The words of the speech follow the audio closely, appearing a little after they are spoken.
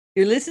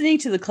You're listening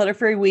to the Clutter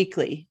Fairy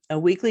Weekly, a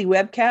weekly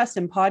webcast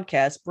and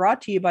podcast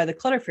brought to you by the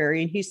Clutter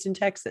Fairy in Houston,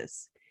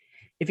 Texas.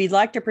 If you'd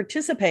like to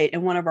participate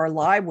in one of our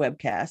live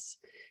webcasts,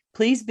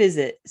 please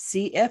visit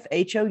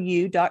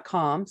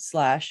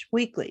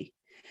cfhou.com/weekly.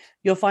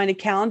 You'll find a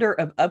calendar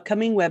of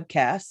upcoming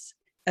webcasts,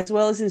 as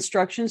well as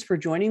instructions for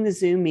joining the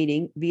Zoom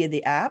meeting via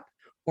the app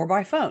or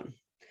by phone.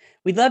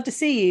 We'd love to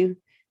see you.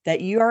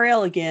 That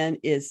URL again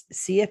is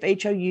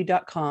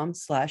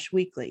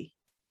cfhou.com/weekly.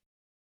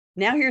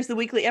 Now here's the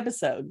weekly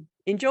episode.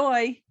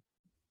 Enjoy.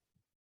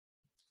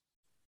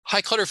 Hi,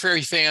 Clutter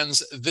Fairy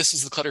fans. This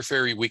is the Clutter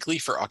Fairy Weekly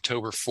for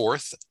October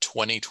 4th,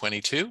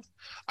 2022.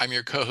 I'm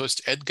your co-host,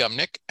 Ed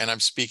Gumnick, and I'm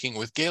speaking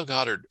with Gail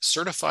Goddard,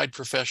 certified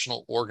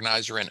professional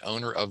organizer and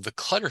owner of the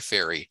Clutter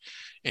Fairy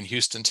in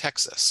Houston,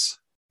 Texas.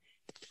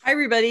 Hi,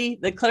 everybody.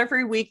 The Clutter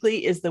Fairy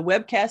Weekly is the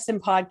webcast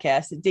and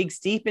podcast that digs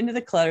deep into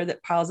the clutter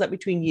that piles up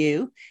between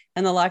you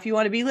and the life you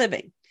want to be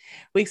living.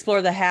 We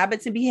explore the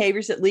habits and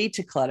behaviors that lead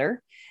to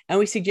clutter, and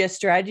we suggest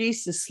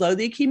strategies to slow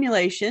the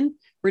accumulation,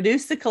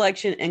 reduce the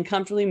collection, and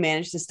comfortably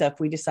manage the stuff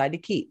we decide to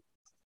keep.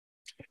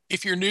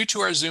 If you're new to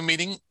our Zoom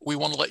meeting, we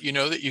want to let you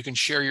know that you can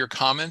share your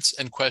comments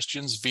and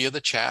questions via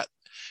the chat,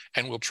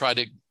 and we'll try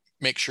to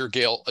make sure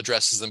Gail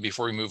addresses them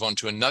before we move on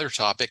to another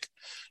topic.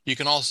 You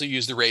can also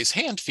use the raise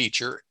hand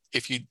feature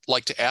if you'd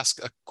like to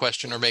ask a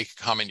question or make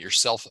a comment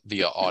yourself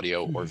via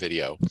audio or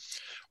video.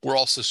 We're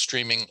also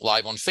streaming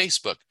live on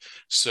Facebook,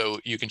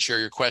 so you can share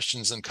your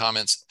questions and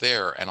comments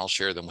there, and I'll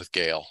share them with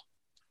Gail.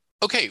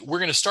 Okay, we're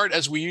going to start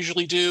as we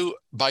usually do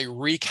by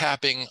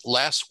recapping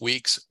last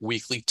week's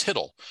weekly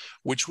tittle,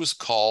 which was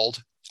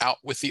called Out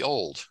with the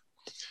Old.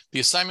 The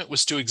assignment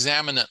was to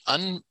examine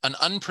an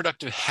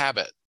unproductive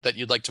habit that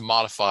you'd like to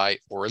modify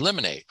or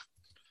eliminate.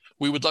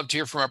 We would love to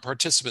hear from our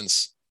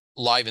participants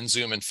live in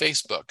Zoom and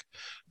Facebook.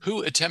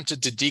 Who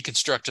attempted to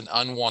deconstruct an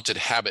unwanted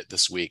habit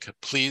this week?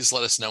 Please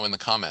let us know in the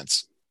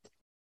comments.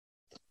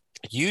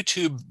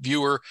 YouTube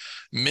viewer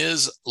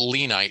Ms.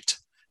 Leanite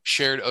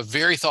shared a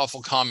very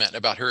thoughtful comment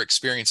about her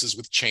experiences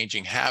with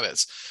changing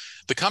habits.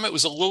 The comment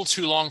was a little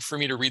too long for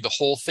me to read the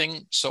whole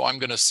thing, so I'm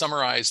going to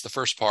summarize the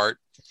first part,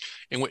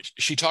 in which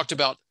she talked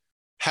about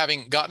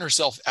having gotten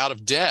herself out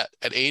of debt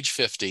at age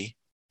 50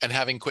 and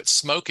having quit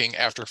smoking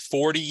after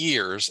 40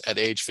 years at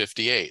age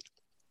 58.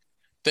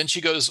 Then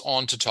she goes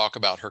on to talk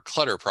about her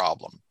clutter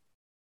problem.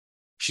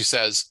 She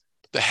says,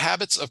 "The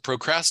habits of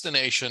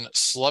procrastination,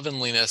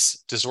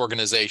 slovenliness,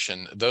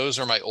 disorganization, those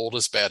are my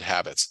oldest bad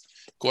habits.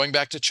 Going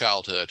back to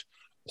childhood,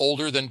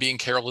 older than being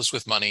careless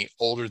with money,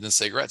 older than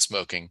cigarette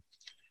smoking.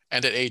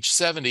 And at age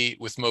 70,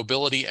 with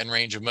mobility and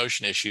range of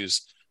motion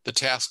issues, the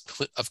task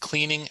of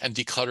cleaning and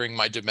decluttering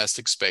my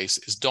domestic space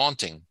is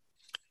daunting.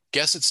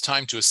 Guess it's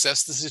time to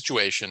assess the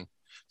situation,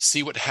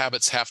 see what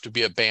habits have to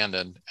be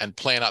abandoned, and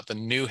plan out the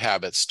new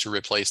habits to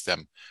replace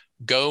them.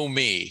 Go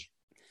me."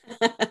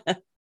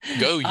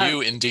 Go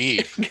you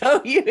indeed.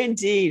 Go you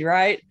indeed,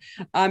 right?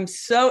 I'm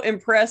so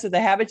impressed with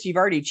the habits you've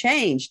already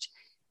changed.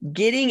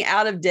 Getting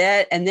out of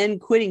debt and then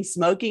quitting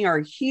smoking are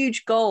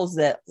huge goals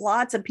that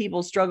lots of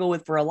people struggle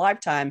with for a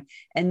lifetime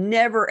and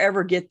never,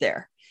 ever get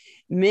there.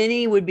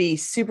 Many would be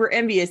super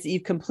envious that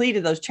you've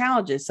completed those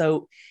challenges.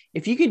 So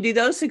if you can do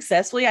those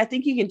successfully, I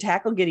think you can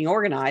tackle getting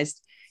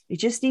organized. You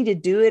just need to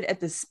do it at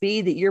the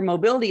speed that your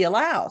mobility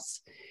allows.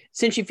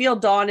 Since you feel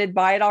daunted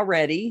by it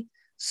already,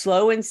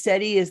 slow and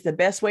steady is the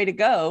best way to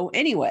go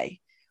anyway.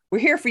 We're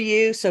here for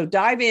you, so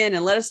dive in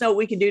and let us know what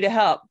we can do to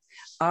help.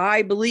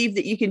 I believe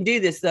that you can do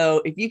this,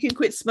 though. If you can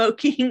quit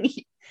smoking,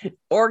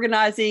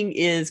 organizing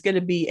is going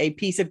to be a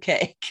piece of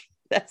cake.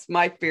 That's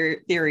my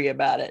theory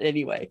about it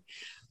anyway.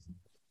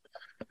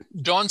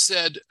 Dawn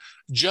said,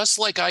 "Just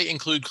like I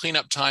include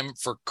cleanup time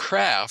for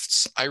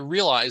crafts, I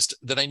realized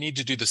that I need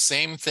to do the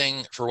same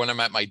thing for when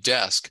I'm at my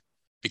desk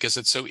because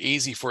it's so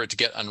easy for it to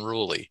get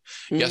unruly.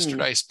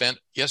 Yesterday I spent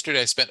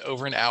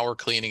over an hour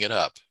cleaning it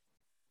up."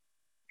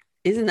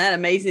 Isn't that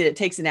amazing? It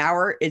takes an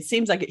hour. It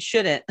seems like it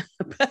shouldn't,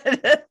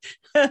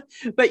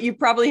 but you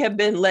probably have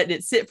been letting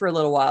it sit for a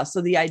little while.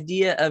 So the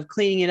idea of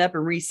cleaning it up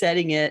and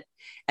resetting it,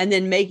 and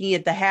then making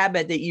it the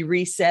habit that you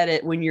reset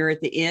it when you're at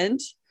the end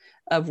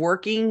of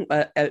working,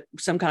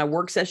 some kind of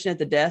work session at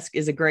the desk,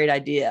 is a great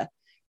idea.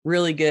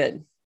 Really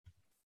good.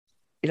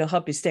 It'll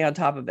help you stay on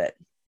top of it.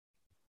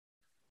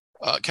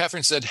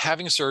 Catherine said,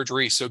 "Having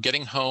surgery, so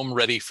getting home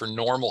ready for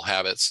normal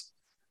habits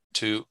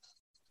to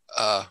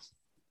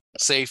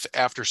safe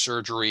after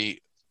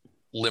surgery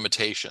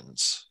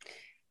limitations."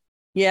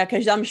 Yeah,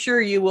 because I'm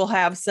sure you will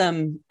have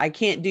some, I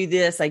can't do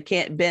this, I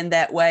can't bend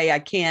that way, I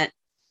can't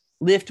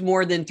lift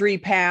more than 3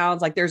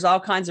 pounds. Like there's all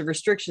kinds of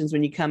restrictions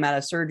when you come out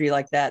of surgery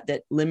like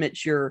that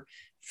limits your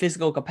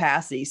physical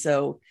capacity.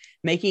 So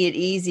making it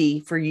easy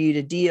for you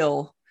to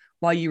deal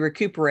while you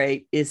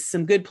recuperate is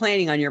some good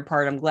planning on your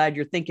part. I'm glad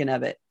you're thinking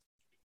of it.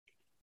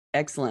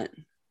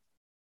 Excellent.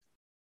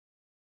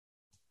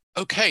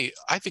 Okay,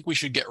 I think we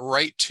should get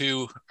right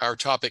to our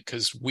topic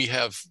because we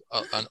have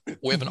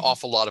an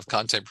awful lot of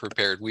content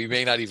prepared. We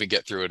may not even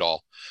get through it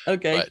all.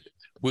 Okay. But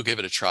we'll give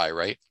it a try,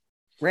 right?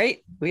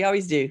 Right. We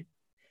always do.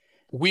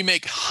 We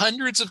make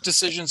hundreds of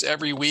decisions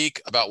every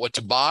week about what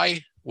to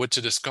buy, what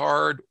to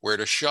discard, where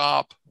to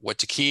shop, what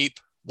to keep,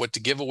 what to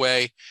give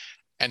away,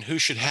 and who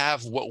should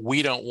have what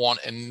we don't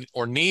want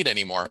or need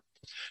anymore.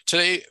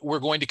 Today, we're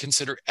going to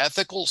consider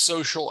ethical,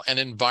 social, and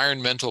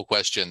environmental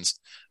questions,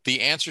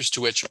 the answers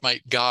to which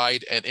might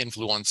guide and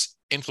influence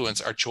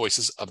our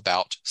choices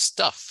about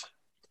stuff.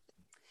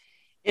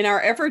 In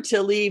our effort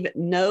to leave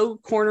no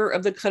corner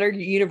of the cluttered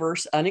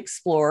universe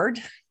unexplored,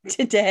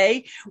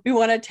 today we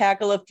want to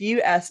tackle a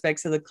few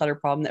aspects of the clutter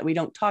problem that we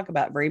don't talk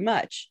about very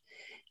much: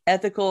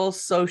 ethical,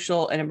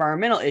 social, and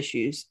environmental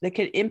issues that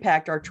can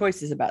impact our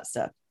choices about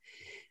stuff.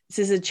 This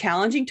is a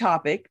challenging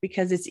topic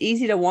because it's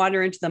easy to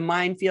wander into the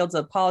minefields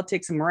of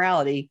politics and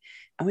morality,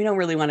 and we don't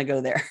really want to go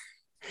there.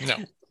 No.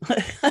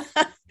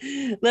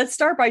 Let's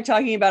start by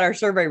talking about our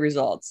survey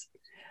results.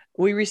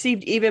 We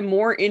received even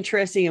more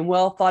interesting and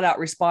well thought out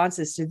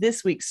responses to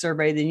this week's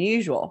survey than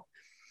usual.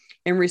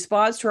 In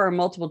response to our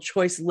multiple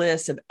choice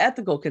list of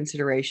ethical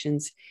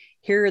considerations,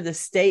 here are the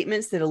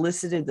statements that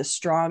elicited the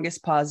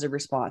strongest positive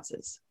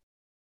responses.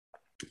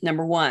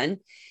 Number one,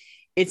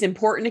 it's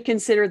important to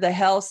consider the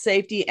health,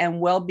 safety, and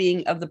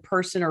well-being of the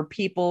person or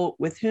people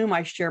with whom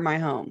I share my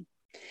home.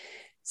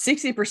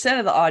 60%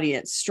 of the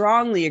audience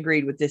strongly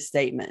agreed with this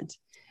statement.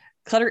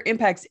 Clutter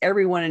impacts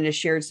everyone in a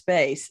shared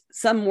space,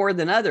 some more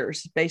than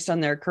others based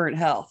on their current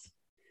health.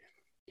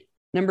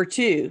 Number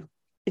two,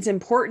 it's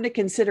important to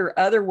consider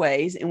other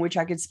ways in which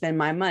I could spend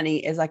my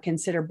money as I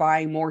consider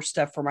buying more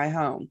stuff for my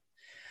home.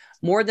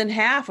 More than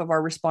half of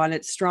our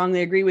respondents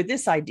strongly agree with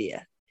this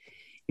idea.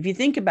 If you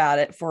think about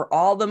it, for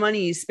all the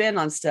money you spend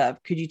on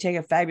stuff, could you take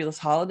a fabulous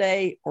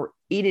holiday or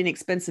eat an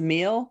expensive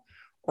meal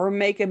or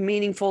make a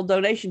meaningful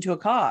donation to a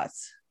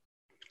cause?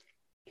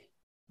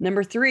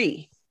 Number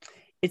three,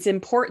 it's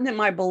important that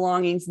my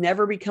belongings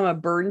never become a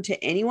burden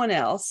to anyone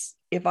else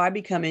if I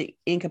become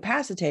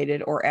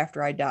incapacitated or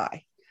after I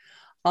die.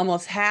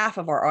 Almost half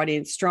of our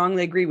audience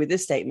strongly agree with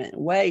this statement.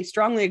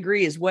 Strongly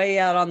agree is way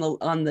out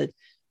on the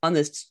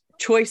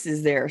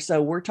choices there.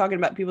 So we're talking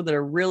about people that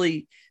are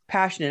really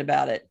passionate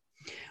about it.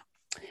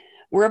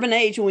 We're of an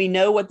age when we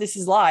know what this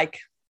is like.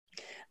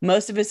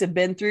 Most of us have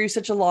been through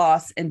such a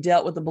loss and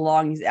dealt with the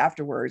belongings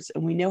afterwards,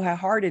 and we know how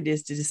hard it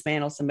is to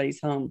dismantle somebody's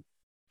home.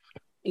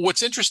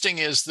 What's interesting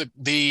is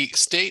the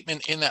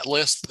statement in that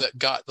list that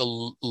got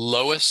the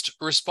lowest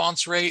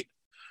response rate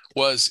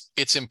was,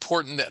 it's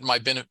important that my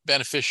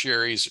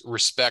beneficiaries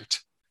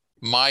respect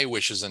my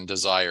wishes and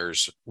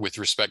desires with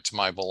respect to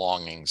my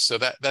belongings. So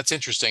that's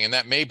interesting. And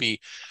that may be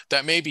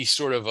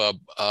sort of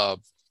a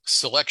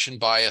selection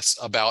bias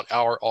about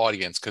our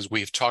audience, because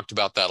we've talked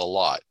about that a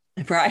lot.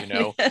 Right.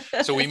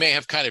 So we may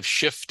have kind of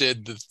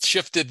shifted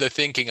the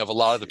thinking of a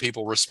lot of the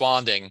people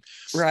responding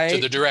right to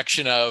the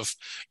direction of,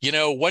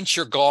 once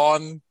you're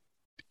gone,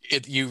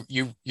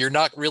 you're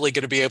not really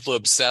going to be able to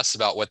obsess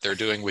about what they're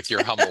doing with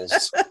your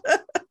Hummels.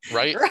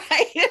 Right.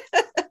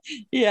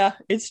 Yeah,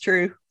 it's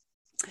true.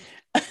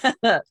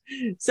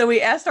 So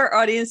we asked our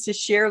audience to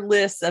share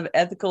lists of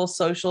ethical,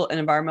 social, and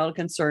environmental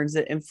concerns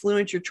that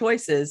influence your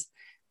choices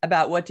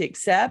about what to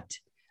accept,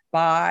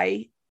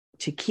 buy,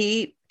 to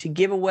keep, to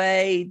give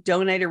away,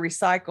 donate or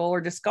recycle or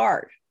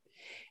discard.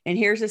 And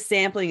here's a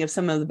sampling of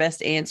some of the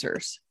best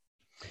answers.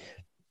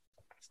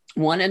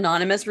 One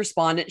anonymous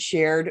respondent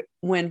shared,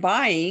 when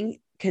buying,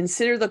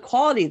 consider the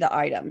quality of the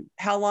item.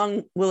 How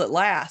long will it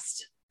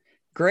last?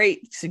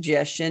 Great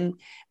suggestion.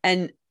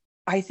 And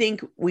I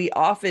think we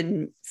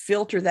often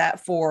filter that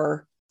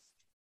for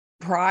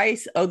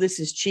price. Oh, this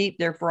is cheap,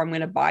 therefore I'm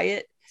going to buy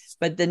it.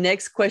 But the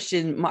next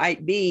question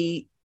might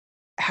be,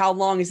 how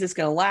long is this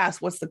going to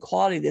last? What's the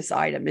quality of this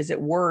item? Is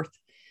it worth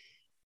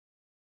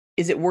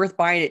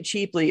buying it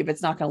cheaply if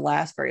it's not going to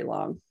last very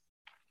long?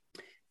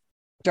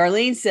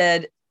 Darlene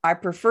said, I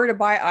prefer to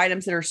buy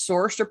items that are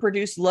sourced or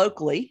produced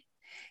locally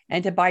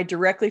and to buy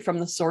directly from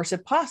the source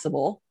if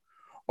possible,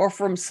 or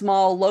from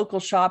small local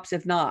shops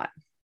if not.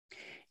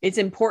 It's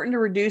important to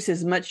reduce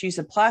as much use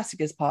of plastic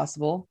as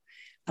possible,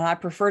 and I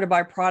prefer to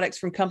buy products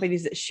from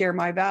companies that share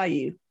my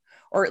value,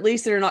 or at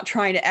least that are not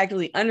trying to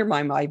actively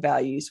undermine my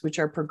values, which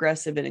are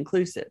progressive and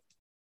inclusive.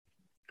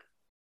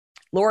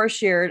 Laura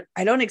shared,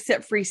 I don't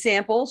accept free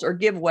samples or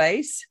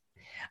giveaways.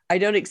 I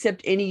don't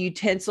accept any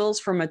utensils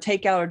from a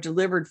takeout or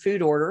delivered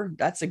food order.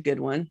 That's a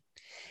good one.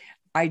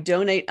 I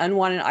donate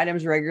unwanted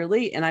items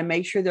regularly, and I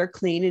make sure they're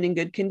clean and in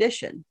good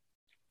condition.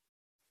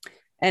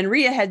 And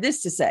Rhea had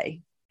this to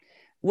say,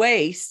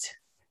 waste,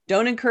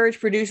 don't encourage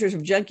producers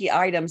of junky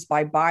items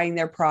by buying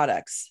their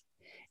products.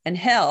 And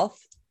health,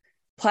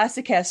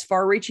 plastic has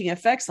far-reaching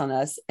effects on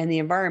us and the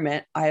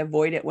environment. I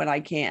avoid it when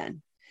I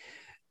can.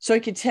 So I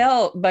could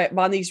tell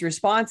by these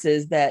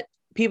responses that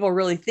people are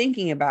really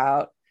thinking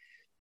about,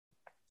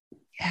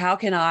 how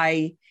can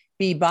I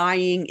be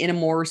buying in a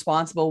more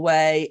responsible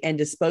way and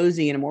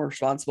disposing in a more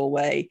responsible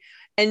way,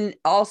 and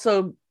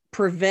also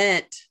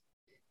prevent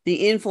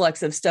the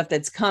influx of stuff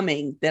that's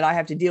coming that I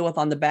have to deal with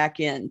on the back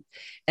end.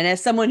 And as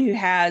someone who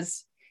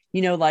has,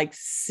 like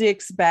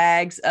 6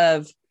 bags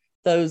of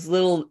those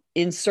little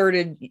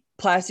inserted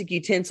plastic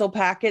utensil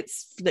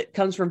packets that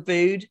comes from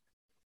food,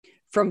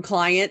 from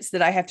clients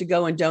that I have to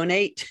go and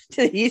donate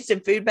to the Houston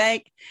Food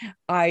Bank.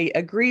 I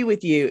agree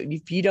with you.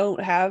 If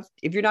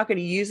you're not going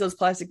to use those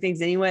plastic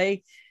things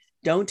anyway,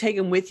 don't take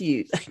them with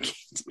you.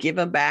 Give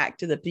them back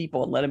to the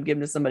people and let them give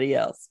them to somebody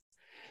else.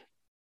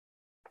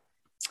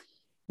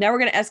 Now we're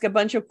going to ask a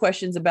bunch of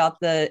questions about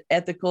the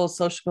ethical,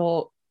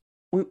 social,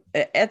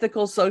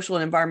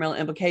 and environmental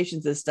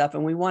implications of this stuff.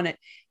 And we want to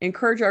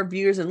encourage our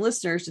viewers and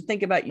listeners to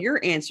think about your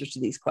answers to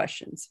these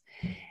questions.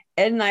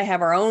 Ed and I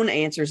have our own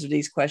answers to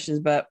these questions,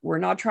 but we're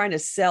not trying to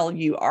sell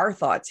you our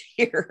thoughts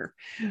here.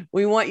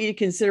 We want you to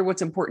consider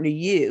what's important to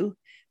you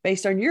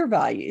based on your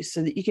values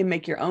so that you can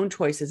make your own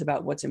choices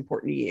about what's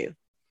important to you.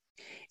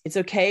 It's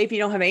okay if you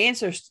don't have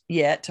answers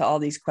yet to all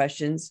these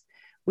questions.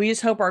 We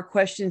just hope our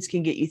questions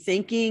can get you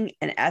thinking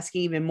and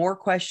asking even more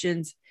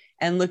questions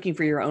and looking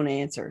for your own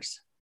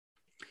answers.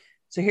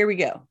 So here we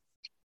go.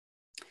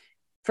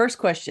 First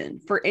question,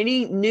 for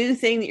any new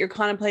thing that you're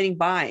contemplating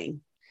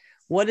buying,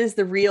 what is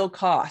the real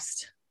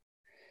cost?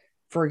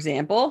 For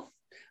example,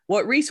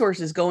 what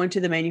resources go into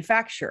the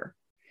manufacturer?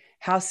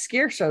 How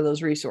scarce are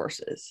those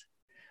resources?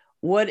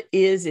 What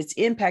is its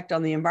impact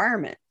on the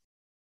environment?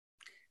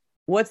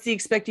 What's the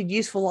expected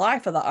useful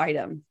life of the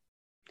item?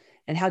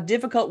 And how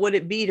difficult would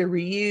it be to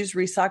reuse,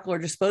 recycle, or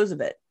dispose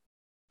of it?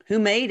 Who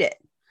made it?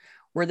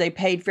 Were they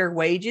paid fair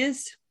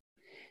wages?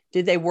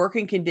 Did they work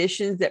in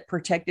conditions that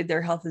protected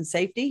their health and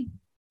safety?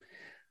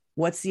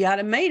 What's the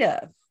item made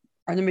of?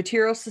 Are the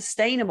materials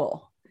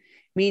sustainable?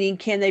 Meaning,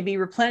 can they be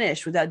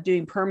replenished without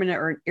doing permanent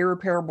or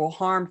irreparable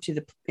harm to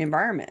the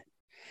environment?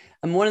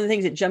 And one of the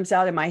things that jumps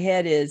out in my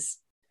head is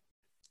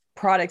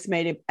products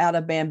made out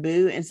of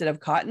bamboo instead of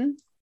cotton.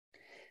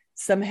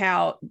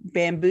 Somehow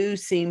bamboo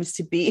seems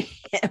to be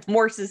a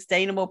more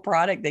sustainable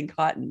product than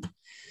cotton.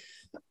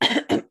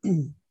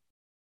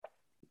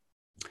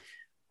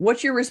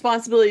 What's your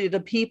responsibility to the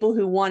people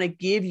who want to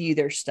give you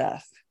their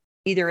stuff,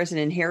 either as an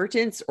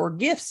inheritance or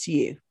gifts to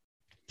you?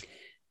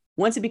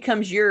 Once it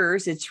becomes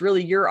yours, it's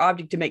really your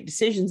object to make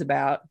decisions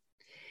about.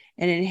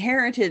 An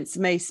inheritance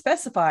may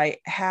specify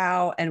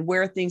how and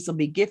where things will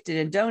be gifted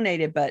and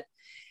donated, but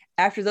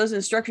after those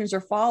instructions are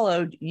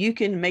followed, you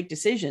can make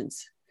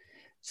decisions.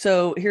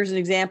 So here's an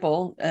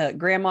example.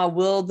 Grandma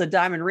willed the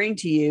diamond ring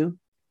to you,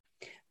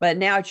 but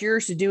now it's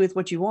yours to do with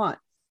what you want.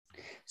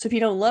 So if you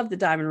don't love the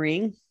diamond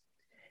ring,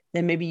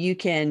 then maybe you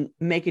can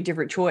make a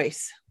different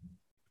choice.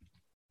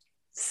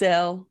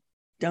 Sell,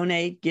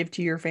 donate, give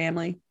to your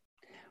family.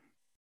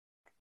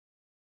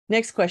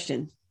 Next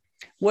question.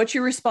 What's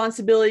your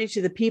responsibility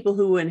to the people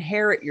who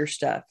inherit your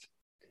stuff?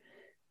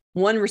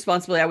 One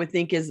responsibility I would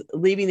think is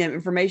leaving them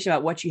information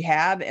about what you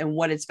have and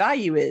what its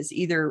value is,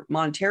 either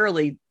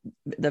monetarily,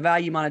 the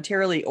value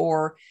monetarily,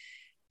 or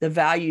the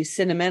value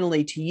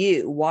sentimentally to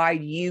you, why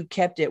you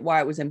kept it,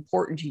 why it was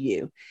important to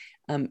you.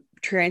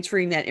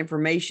 Transferring that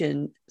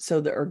information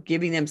so that, or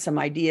giving them some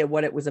idea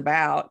what it was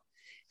about,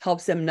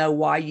 helps them know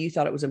why you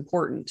thought it was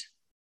important.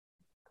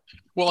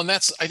 Well, and I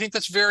think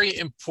that's very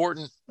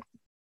important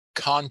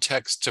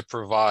context to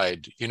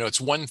provide. It's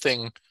one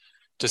thing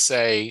to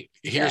say,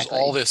 here's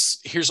all this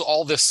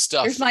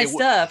stuff. Here's my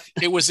stuff.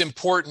 It was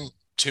important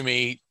to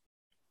me.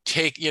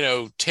 Take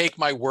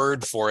my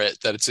word for it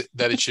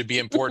that it should be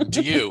important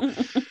to you.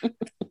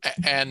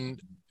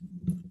 And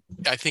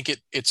I think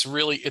it's a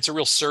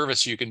real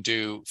service you can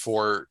do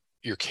for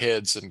your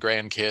kids and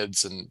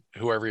grandkids and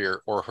whoever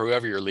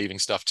you're leaving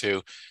stuff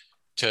to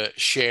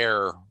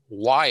share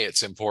why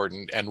it's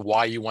important and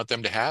why you want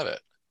them to have it.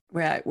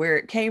 Right, where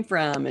it came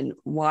from and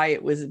why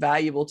it was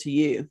valuable to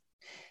you.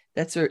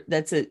 That's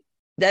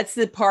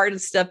the part of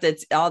stuff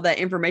that's all that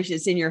information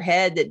that's in your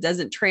head that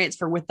doesn't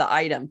transfer with the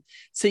item.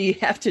 So you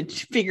have to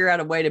figure out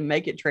a way to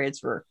make it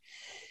transfer.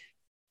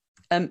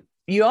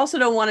 You also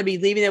don't want to be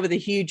leaving them with a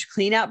huge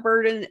clean out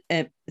burden.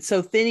 And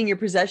so thinning your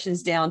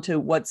possessions down to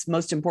what's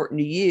most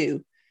important to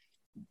you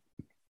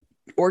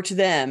or to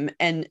them,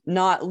 and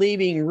not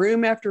leaving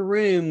room after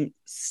room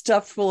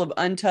stuffed full of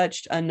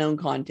untouched, unknown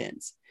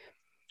contents.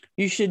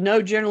 You should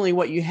know generally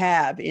what you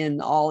have in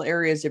all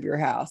areas of your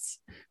house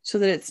so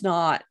that it's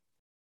not,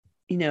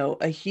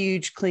 a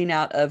huge clean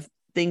out of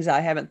things I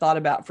haven't thought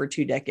about for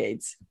 2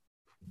 decades.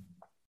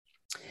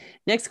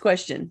 Next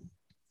question.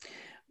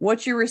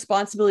 What's your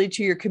responsibility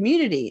to your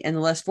community and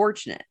the less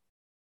fortunate?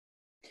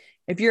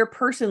 If you're a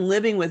person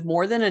living with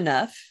more than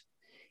enough,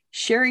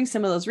 sharing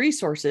some of those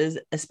resources,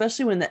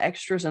 especially when the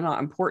extras are not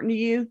important to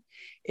you,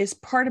 is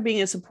part of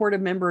being a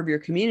supportive member of your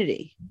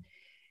community.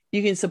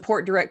 You can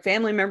support direct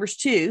family members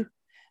too,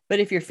 but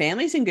if your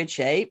family's in good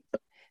shape,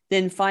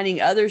 then finding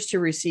others to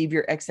receive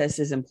your excess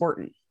is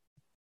important.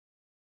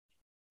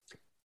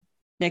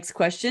 Next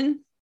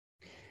question.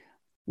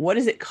 What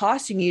is it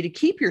costing you to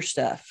keep your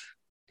stuff?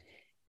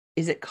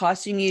 Is it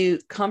costing you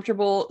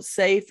comfortable,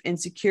 safe, and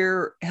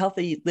secure,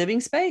 healthy living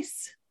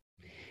space?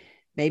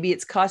 Maybe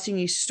it's costing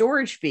you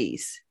storage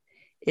fees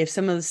if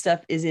some of the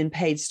stuff is in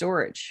paid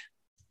storage.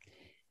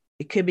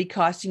 It could be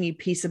costing you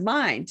peace of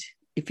mind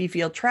if you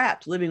feel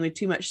trapped living with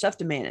too much stuff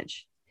to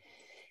manage.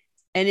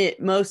 And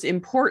it most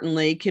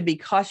importantly could be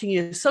costing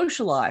you a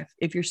social life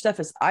if your stuff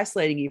is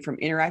isolating you from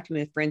interacting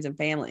with friends and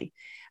family.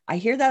 I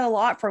hear that a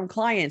lot from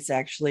clients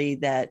actually,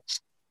 that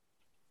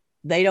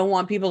they don't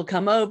want people to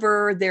come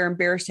over. They're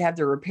embarrassed to have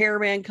their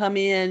repairman come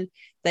in.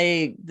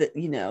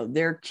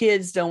 Their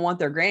kids don't want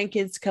their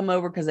grandkids to come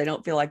over because they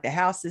don't feel like the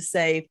house is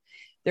safe.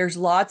 There's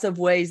lots of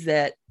ways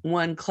that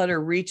when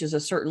clutter reaches a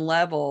certain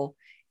level,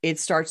 it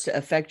starts to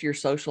affect your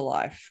social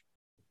life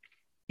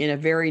in a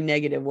very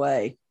negative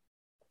way.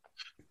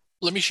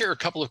 Let me share a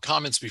couple of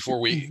comments before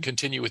we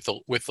continue with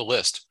the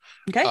list.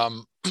 Okay.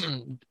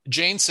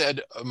 Jane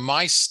said,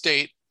 my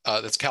state,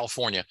 that's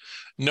California,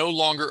 no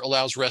longer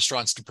allows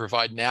restaurants to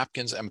provide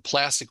napkins and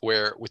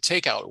plasticware with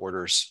takeout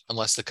orders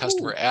unless the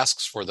customer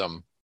asks for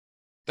them.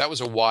 That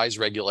was a wise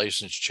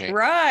regulations change.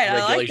 Right.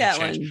 I like that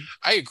one.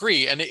 I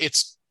agree. And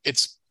it's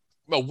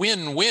a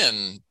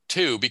win-win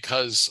too,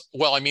 because,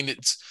 well, I mean,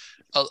 it's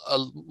a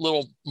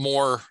little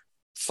more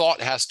thought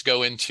has to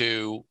go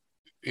into,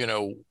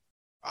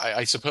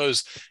 I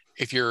suppose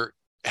if you're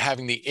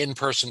having the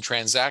in-person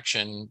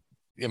transaction,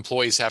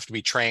 employees have to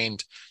be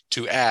trained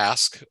to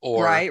ask,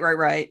 or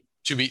right.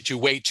 to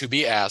wait to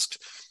be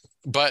asked.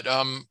 But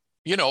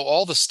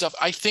all the stuff,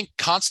 I think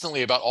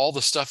constantly about all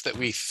the stuff that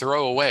we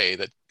throw away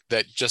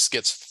that just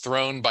gets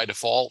thrown by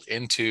default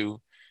into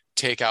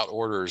takeout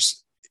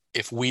orders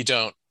if we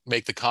don't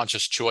make the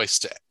conscious choice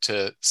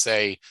to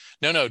say,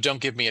 no,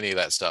 don't give me any of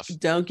that stuff.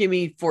 Don't give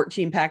me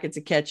 14 packets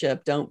of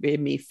ketchup. Don't give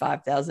me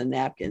 5,000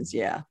 napkins.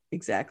 Yeah,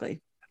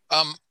 exactly.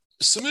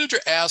 Samudra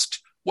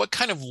asked, what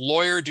kind of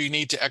lawyer do you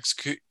need to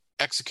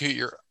execute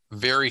your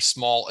very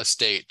small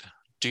estate?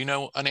 Do you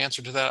know an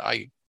answer to that?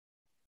 I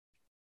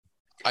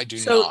do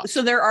not.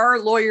 So there are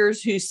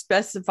lawyers who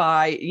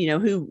specify,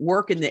 who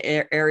work in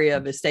the area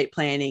of estate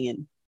planning.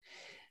 And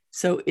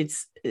so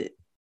it's,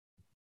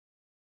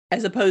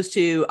 as opposed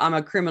to I'm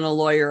a criminal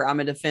lawyer, I'm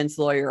a defense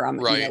lawyer,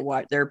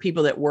 right. There are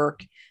people that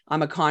work,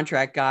 I'm a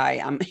contract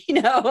guy,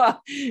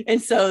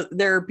 and so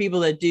there are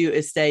people that do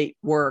estate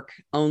work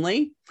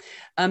only.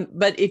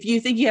 But if you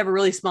think you have a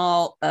really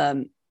small,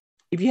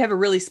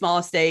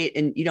 estate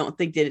and you don't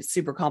think that it's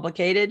super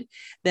complicated,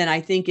 then I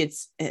think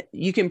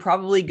you can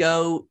probably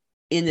go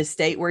in the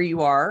state where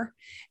you are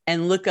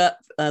and look up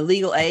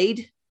legal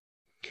aid.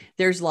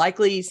 There's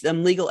likely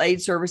some legal aid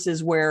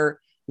services where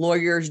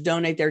lawyers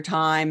donate their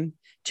time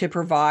to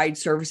provide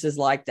services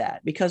like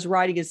that, because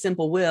writing a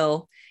simple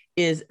will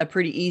is a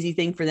pretty easy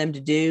thing for them to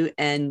do.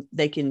 And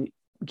they can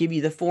give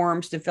you the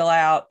forms to fill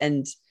out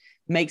and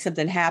make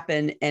something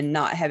happen and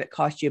not have it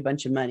cost you a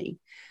bunch of money.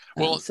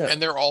 Well,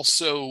 and they're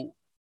also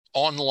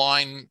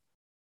online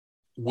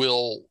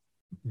will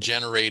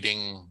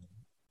generating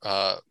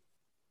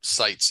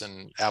sites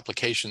and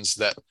applications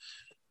that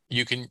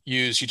you can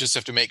use. You just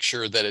have to make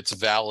sure that it's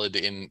valid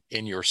in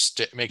your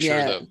state. Make sure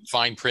the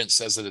fine print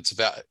says that it's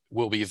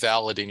will be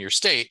valid in your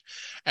state,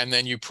 and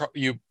then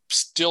you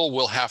still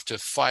will have to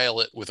file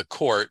it with a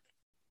court.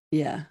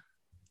 Yeah.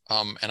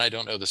 And I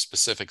don't know the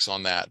specifics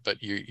on that,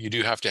 but you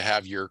do have to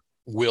have your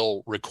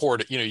will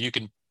recorded. You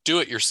can do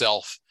it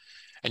yourself,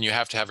 and you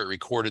have to have it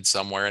recorded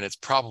somewhere. And it's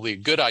probably a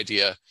good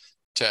idea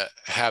to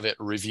have it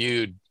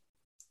reviewed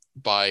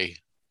by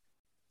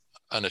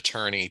an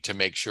attorney to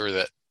make sure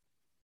that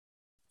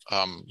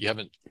you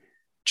haven't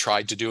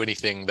tried to do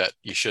anything that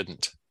you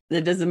shouldn't.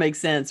 That doesn't make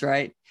sense,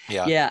 right?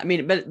 Yeah. I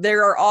mean, but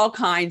there are all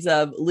kinds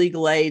of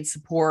legal aid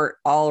support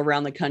all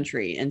around the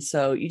country. And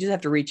so you just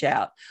have to reach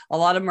out. A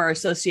lot of them are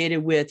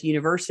associated with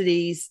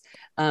universities.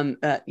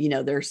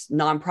 There's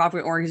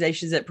nonprofit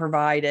organizations that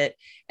provide it.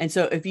 And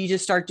so if you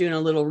just start doing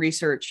a little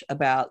research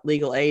about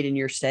legal aid in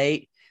your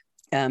state,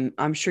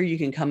 I'm sure you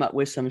can come up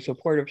with some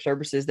supportive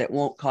services that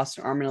won't cost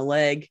an arm and a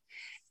leg,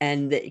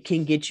 and that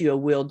can get you a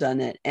will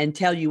done and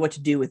tell you what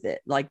to do with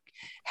it, like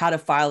how to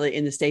file it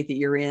in the state that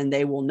you're in.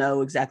 They will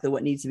know exactly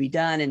what needs to be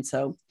done. And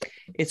so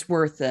it's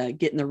worth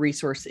getting the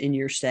resource in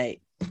your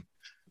state.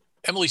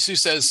 Emily Sue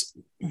says,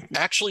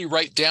 actually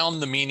write down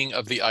the meaning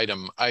of the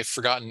item. I've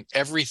forgotten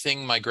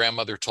everything my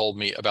grandmother told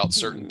me about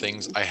certain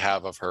things I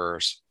have of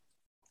hers.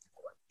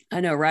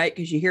 I know, right?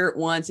 Because you hear it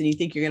once and you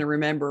think you're going to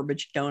remember, but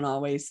you don't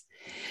always.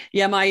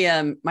 Yeah,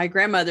 my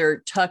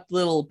grandmother tucked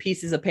little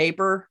pieces of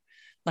paper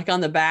like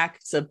on the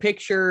backs of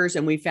pictures,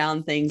 and we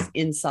found things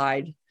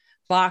inside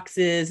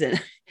boxes,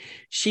 and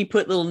she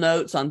put little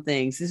notes on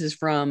things. This is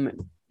from,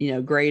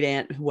 great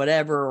aunt,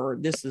 whatever, or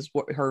this is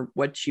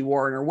what she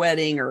wore in her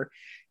wedding, or,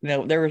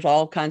 there was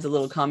all kinds of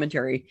little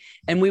commentary.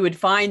 And we would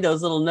find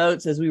those little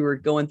notes as we were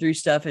going through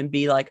stuff and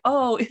be like,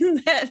 oh,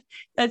 isn't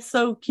that's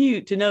so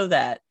cute to know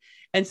that.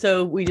 And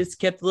so we just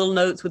kept little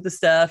notes with the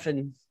stuff.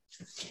 And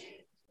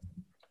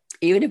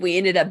even if we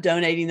ended up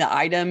donating the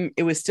item,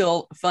 it was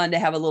still fun to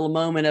have a little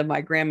moment of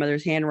my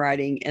grandmother's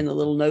handwriting and the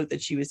little note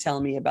that she was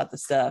telling me about the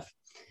stuff.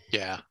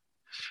 Yeah.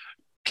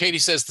 Katie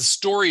says the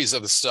stories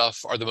of the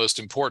stuff are the most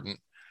important.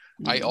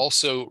 I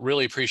also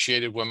really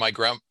appreciated when my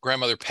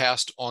grandmother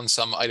passed on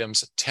some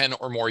items 10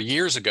 or more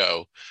years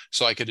ago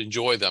so I could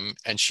enjoy them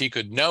and she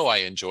could know I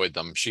enjoyed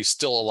them. She's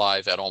still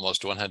alive at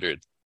almost 100.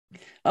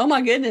 Oh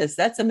my goodness.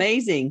 That's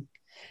amazing.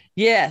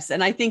 Yes.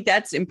 And I think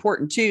that's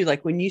important too.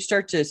 Like when you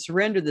start to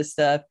surrender this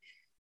stuff,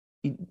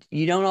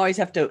 you don't always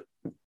have to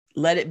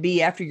let it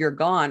be after you're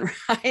gone,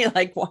 right?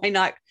 Like why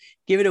not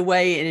give it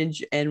away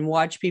and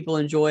watch people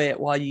enjoy it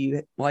while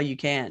you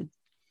can.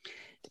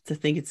 I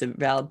think it's a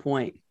valid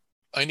point.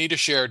 Anita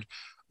shared,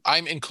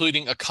 I'm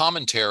including a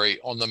commentary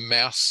on the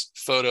mass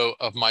photo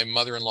of my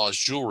mother-in-law's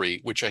jewelry,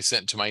 which I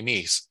sent to my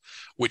niece,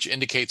 which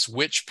indicates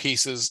which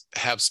pieces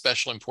have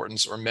special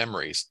importance or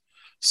memories.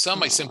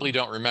 Some I simply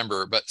don't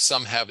remember, but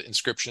some have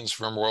inscriptions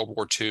from World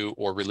War II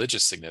or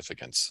religious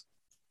significance.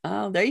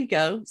 Oh, there you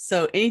go.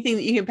 So anything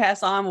that you can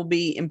pass on will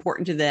be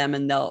important to them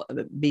and they'll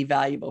be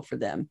valuable for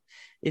them.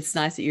 It's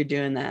nice that you're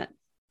doing that.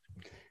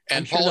 I'm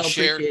And sure they'll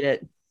appreciate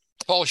it.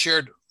 Paul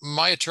shared,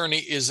 my attorney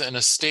is an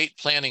estate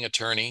planning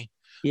attorney,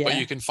 but Yeah.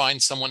 you can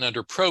find someone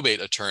under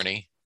probate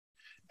attorney.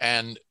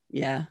 And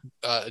Yeah.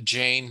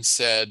 Jane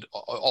said,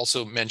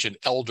 also mentioned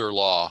elder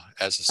law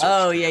as a search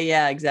Oh, term.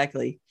 yeah,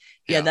 exactly.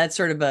 Yeah, that's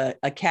sort of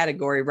a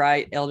category,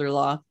 right? Elder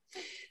law.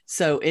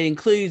 So it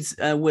includes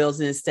wills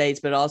and estates,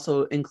 but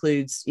also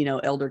includes,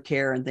 elder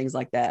care and things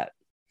like that.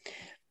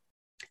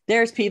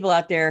 There's people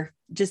out there,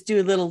 just do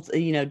a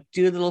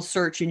little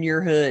search in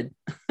your hood.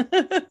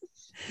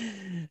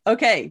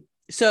 Okay.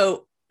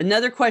 So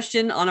another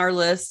question on our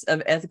list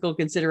of ethical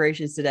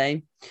considerations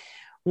today.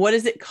 What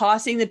is it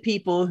costing the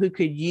people who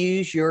could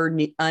use your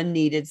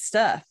unneeded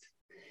stuff?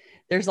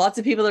 There's lots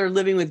of people that are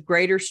living with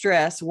greater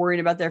stress, worrying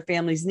about their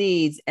family's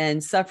needs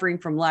and suffering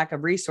from lack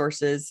of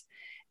resources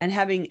and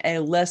having a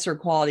lesser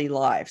quality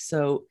life.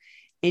 So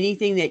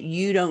anything that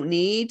you don't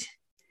need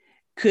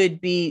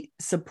could be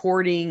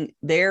supporting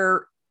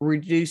their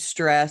reduced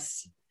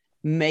stress,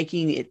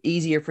 making it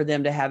easier for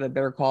them to have a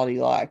better quality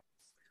life.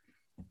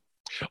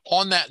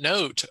 On that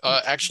note,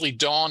 actually,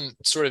 Dawn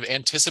sort of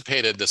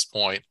anticipated this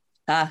point.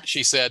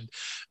 She said,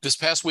 this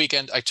past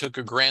weekend, I took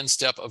a grand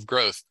step of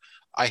growth.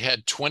 I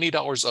had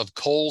 $20 of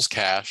Kohl's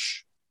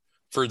cash.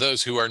 For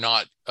those who are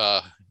not,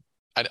 I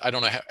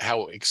don't know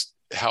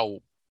how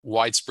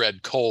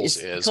widespread Kohl's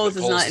is. Kohl's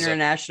is not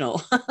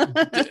international.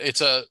 It's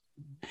a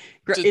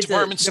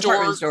department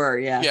store.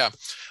 Yeah. Yeah.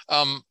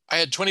 I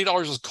had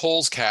 $20 of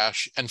Kohl's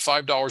cash and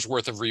 $5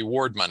 worth of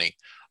reward money.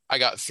 I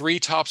got 3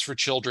 tops for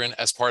children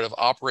as part of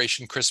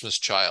Operation Christmas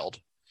Child.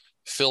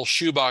 Fill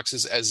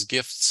shoeboxes as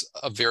gifts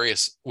of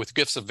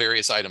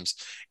various items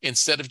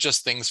instead of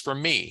just things for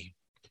me.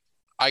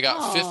 I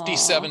got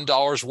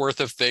 $57 worth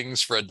of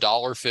things for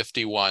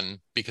 $1.51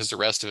 because the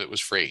rest of it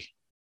was free.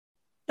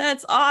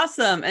 That's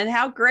awesome. And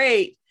how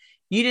great.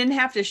 You didn't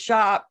have to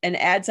shop and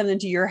add something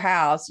to your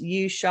house.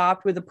 You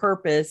shopped with a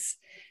purpose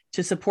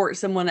to support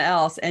someone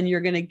else and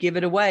you're going to give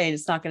it away and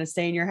it's not going to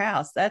stay in your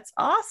house. That's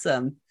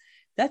awesome.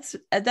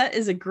 That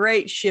is a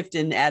great shift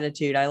in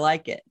attitude. I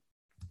like it.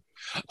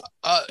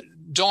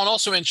 Dawn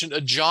also mentioned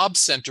a job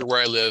center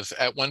where I live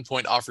at one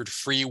point offered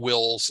free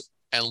wills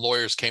and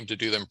lawyers came to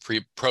do them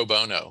pro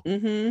bono.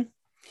 Mm-hmm.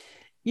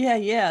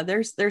 Yeah.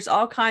 There's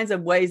all kinds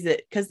of ways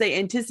that, because they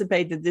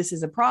anticipate that this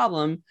is a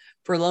problem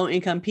for low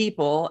income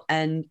people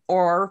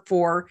or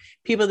for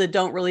people that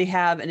don't really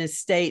have an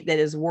estate that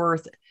is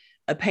worth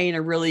paying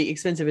a really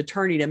expensive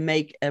attorney to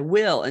make a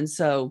will. And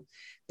so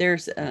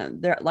there's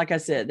like I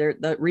said,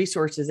 the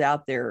resources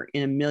out there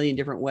in a million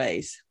different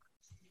ways.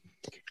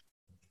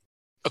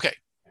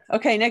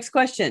 Okay. Next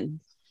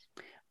question.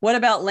 What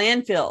about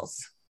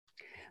landfills?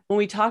 When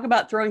we talk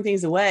about throwing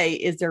things away,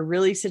 is there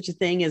really such a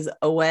thing as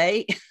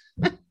away?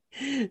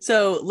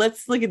 So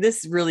let's look at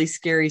this really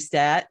scary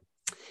stat.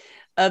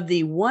 Of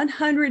the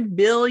 100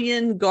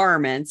 billion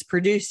garments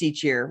produced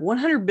each year,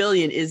 100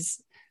 billion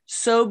is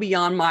so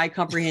beyond my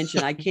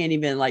comprehension. I can't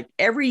even,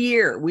 every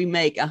year we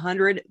make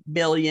 100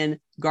 billion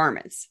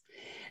garments.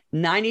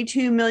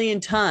 92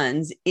 million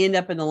tons end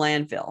up in the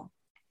landfill.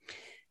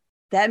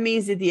 That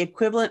means that the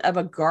equivalent of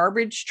a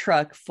garbage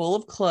truck full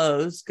of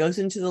clothes goes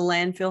into the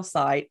landfill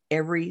site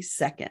every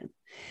second,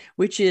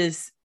 which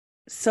is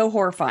so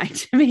horrifying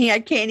to me. I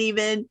can't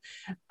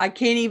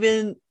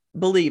even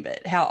believe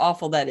it, how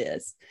awful that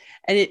is.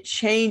 And it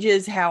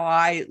changes how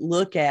I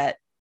look at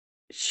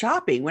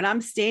shopping when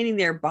I'm standing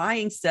there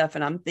buying stuff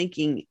and I'm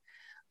thinking,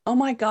 oh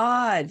my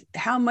God,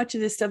 how much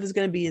of this stuff is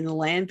going to be in the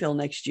landfill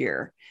next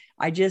year?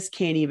 I just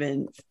can't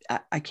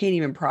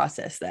even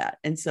process that.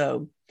 And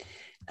so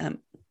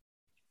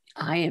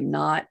I am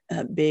not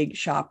a big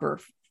shopper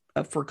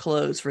for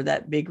clothes for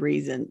that big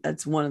reason.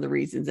 That's one of the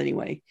reasons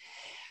anyway.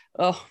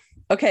 Oh,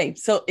 okay.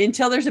 So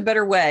until there's a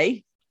better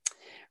way,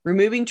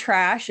 removing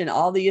trash and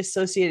all the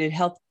associated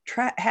health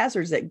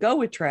hazards that go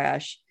with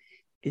trash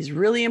is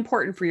really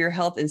important for your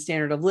health and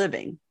standard of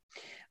living.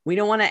 We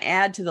don't want to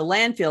add to the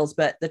landfills,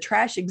 but the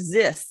trash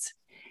exists.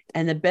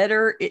 And the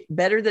better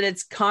that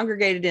it's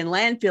congregated in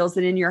landfills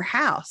than in your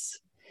house.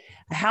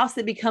 A house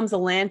that becomes a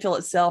landfill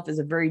itself is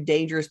a very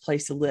dangerous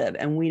place to live.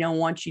 And we don't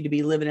want you to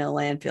be living in a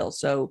landfill.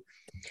 So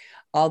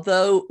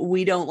although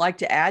we don't like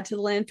to add to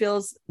the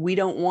landfills, we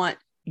don't want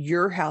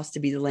your house to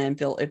be the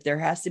landfill. If there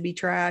has to be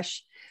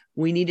trash,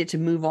 we need it to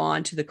move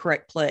on to the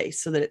correct place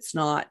so that it's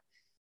not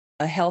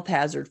a health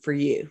hazard for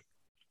you.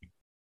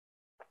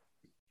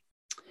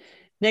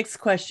 Next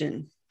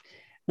question.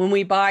 When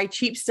we buy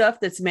cheap stuff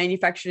that's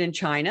manufactured in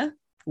China,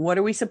 what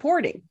are we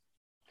supporting?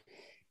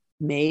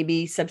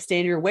 Maybe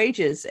substandard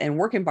wages and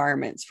work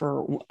environments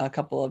for a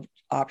couple of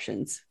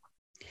options.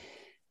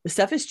 The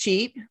stuff is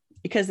cheap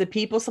because the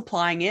people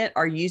supplying it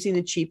are using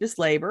the cheapest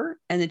labor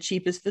and the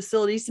cheapest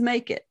facilities to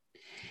make it.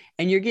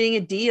 And you're getting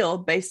a deal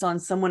based on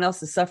someone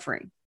else's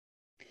suffering.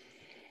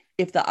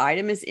 If the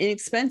item is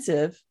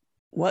inexpensive,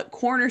 what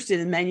corners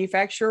did the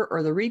manufacturer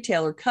or the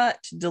retailer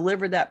cut to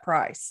deliver that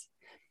price?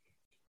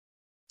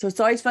 So it's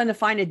always fun to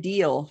find a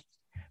deal,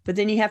 but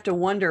then you have to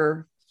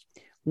wonder,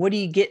 what are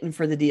you getting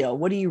for the deal?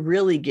 What are you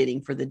really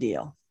getting for the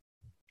deal?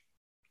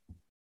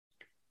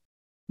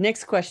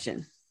 Next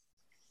question.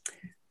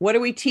 What are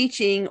we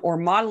teaching or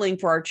modeling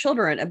for our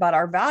children about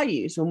our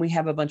values when we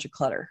have a bunch of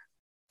clutter?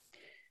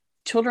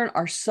 Children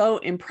are so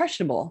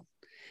impressionable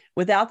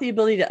without the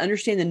ability to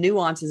understand the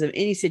nuances of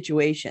any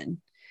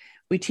situation.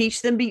 We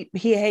teach them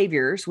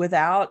behaviors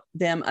without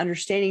them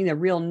understanding the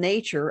real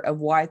nature of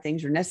why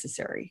things are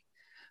necessary.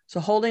 So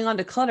holding on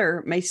to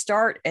clutter may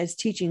start as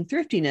teaching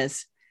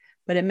thriftiness,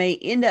 but it may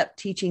end up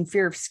teaching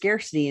fear of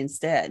scarcity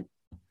instead.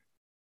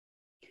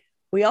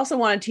 We also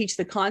want to teach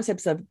the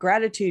concepts of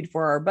gratitude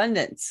for our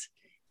abundance,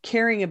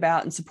 caring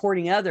about and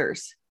supporting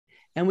others.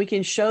 And we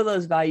can show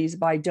those values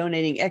by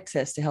donating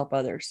excess to help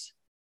others.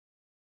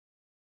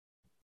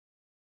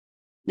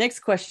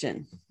 Next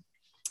question.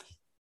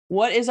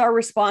 What is our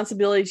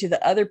responsibility to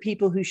the other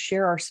people who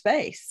share our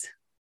space?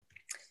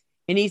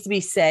 It needs to be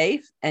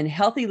safe and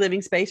healthy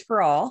living space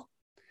for all,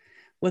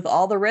 with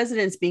all the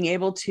residents being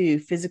able to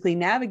physically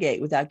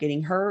navigate without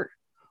getting hurt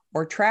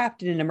or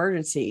trapped in an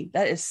emergency.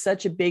 That is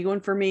such a big one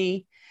for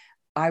me.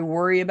 I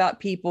worry about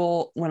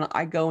people when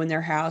I go in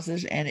their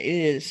houses and it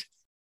is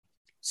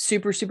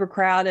super, super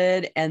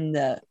crowded. And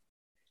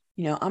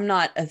I'm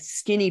not a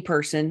skinny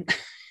person.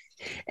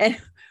 And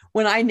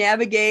when I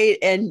navigate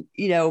and,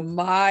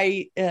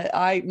 my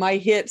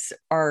hips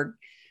are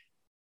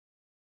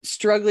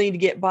struggling to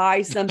get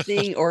by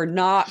something or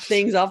knock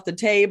things off the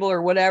table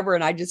or whatever.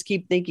 And I just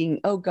keep thinking,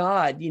 oh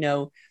God,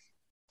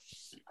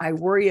 I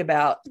worry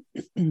about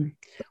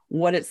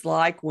what it's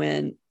like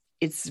when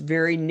it's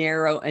very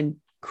narrow and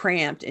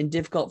cramped and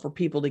difficult for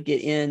people to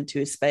get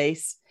into a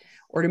space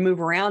or to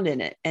move around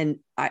in it. And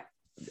I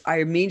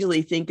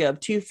immediately think of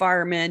two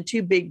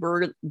big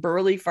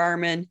burly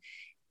firemen,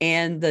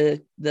 and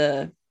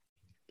the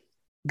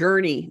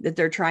gurney that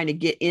they're trying to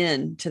get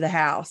into the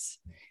house,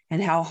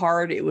 and how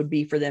hard it would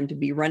be for them to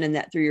be running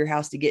that through your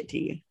house to get to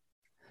you.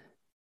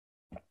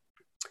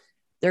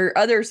 There are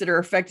others that are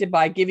affected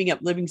by giving up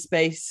living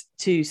space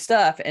to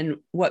stuff, and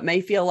what may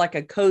feel like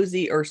a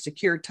cozy or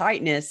secure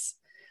tightness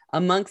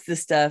amongst the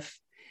stuff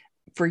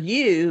for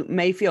you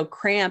may feel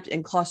cramped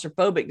and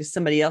claustrophobic to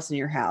somebody else in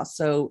your house.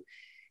 So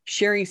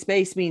sharing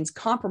space means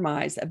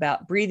compromise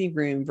about breathing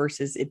room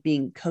versus it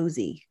being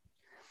cozy.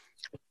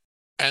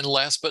 And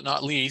last but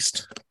not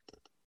least,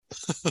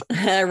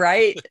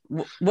 right?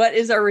 What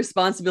is our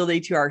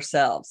responsibility to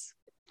ourselves?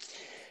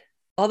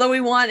 Although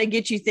we want to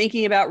get you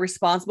thinking about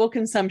responsible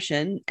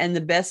consumption and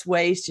the best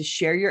ways to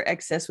share your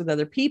excess with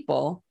other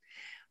people,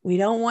 we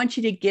don't want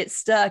you to get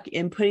stuck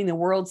in putting the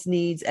world's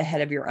needs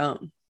ahead of your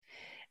own.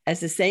 As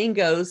the saying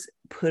goes,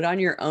 put on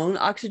your own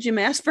oxygen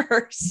mask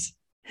first.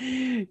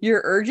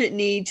 Your urgent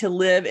need to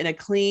live in a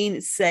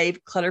clean,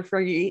 safe,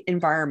 clutter-free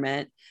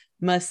environment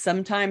must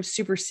sometimes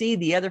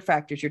supersede the other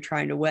factors you're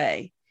trying to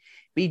weigh.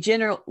 Be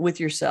gentle with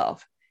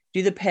yourself.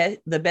 Do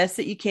the best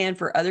that you can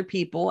for other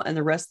people and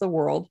the rest of the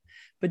world,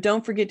 but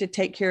don't forget to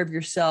take care of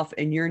yourself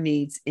and your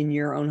needs in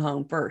your own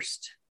home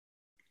first.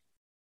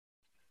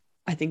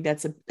 I think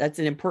that's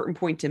an important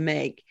point to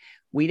make.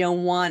 We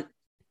don't want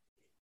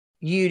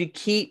you to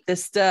keep the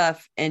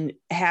stuff and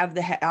have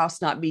the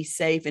house not be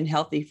safe and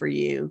healthy for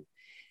you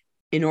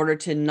in order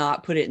to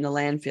not put it in the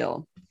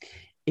landfill.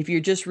 If you're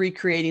just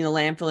recreating the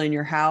landfill in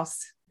your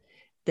house,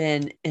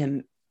 then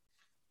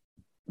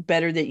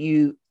better that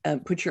you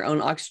put your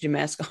own oxygen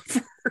mask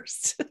on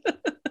first.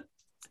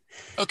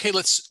 Okay,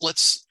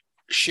 let's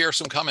share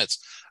some comments.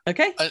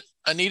 Okay.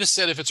 Anita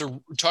said,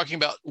 talking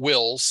about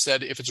wills,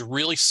 said if it's a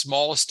really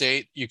small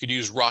estate, you could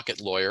use Rocket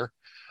Lawyer.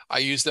 I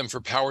use them for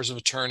powers of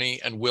attorney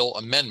and will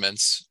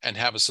amendments and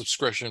have a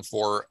subscription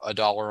for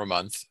 $1 a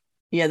month.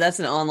 Yeah, that's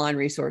an online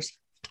resource.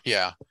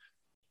 Yeah.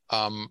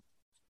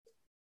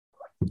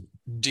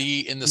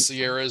 D in the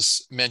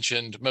Sierras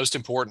mentioned most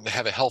important to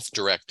have a health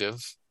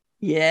directive.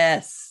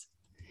 Yes.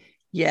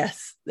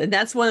 And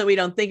that's one that we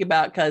don't think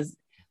about because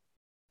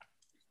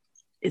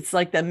it's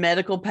like the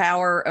medical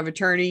power of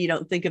attorney. You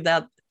don't think of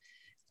that.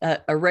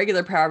 A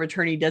regular power of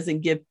attorney doesn't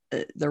give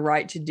the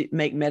right to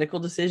make medical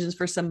decisions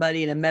for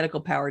somebody, and a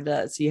medical power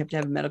does. So you have to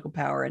have a medical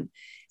power, and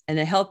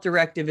a health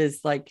directive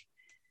is like,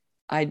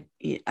 I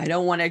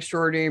don't want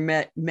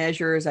extraordinary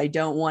measures. I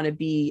don't want to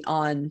be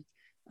on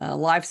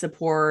life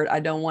support. I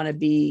don't want to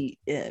be,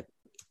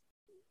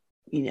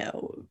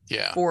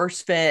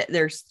 force fed.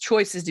 There's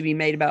choices to be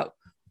made about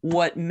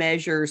what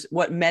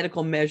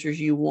medical measures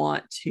you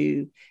want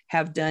to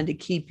have done to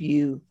keep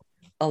you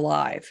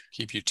alive,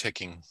 keep you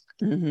ticking.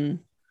 Mm-hmm.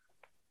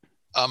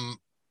 Um,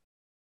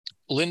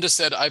 Linda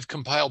said, I've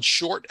compiled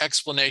short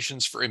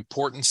explanations for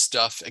important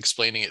stuff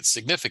explaining its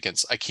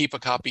significance. I keep a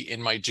copy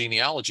in my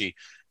genealogy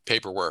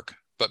paperwork,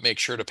 but make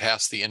sure to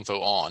pass the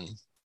info on.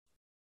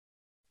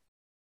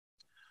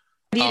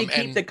 I need to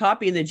keep the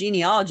copy in the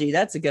genealogy.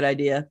 That's a good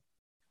idea.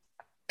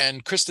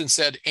 And Kristen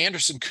said,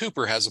 Anderson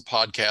Cooper has a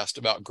podcast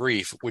about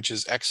grief, which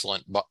is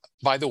excellent,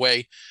 by the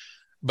way,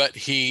 but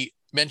he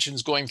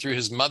mentions going through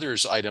his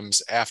mother's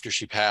items after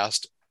she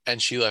passed,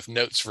 and she left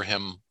notes for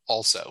him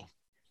also.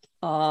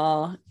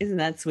 Oh, isn't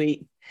that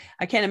sweet?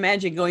 I can't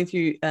imagine going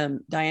through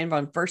Diane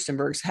von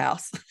Furstenberg's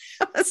house.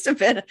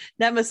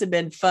 That must have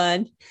been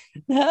fun.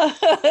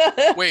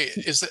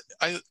 Is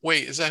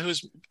that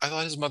who's? I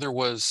thought his mother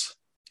was.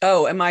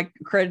 Oh, am I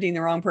crediting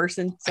the wrong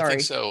person? Sorry. I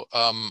think so.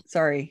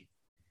 Sorry.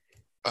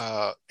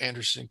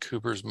 Anderson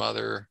Cooper's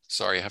mother.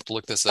 Sorry, I have to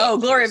look this up. Oh,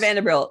 Gloria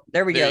Vanderbilt.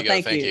 There we go.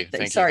 Thank you.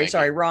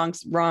 Sorry. Wrong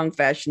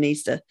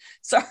fashionista.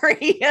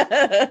 Sorry.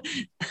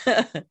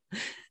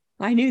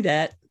 I knew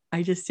that.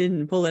 I just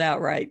didn't pull it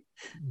out right.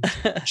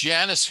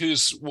 Janice,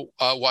 who's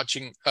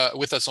watching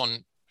with us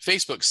on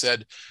Facebook,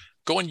 said,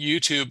 go on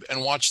YouTube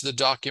and watch the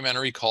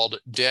documentary called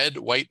Dead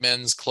White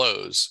Men's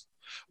Clothes,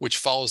 which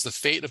follows the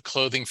fate of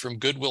clothing from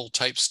Goodwill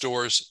type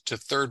stores to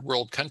third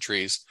world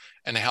countries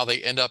and how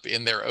they end up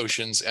in their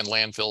oceans and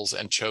landfills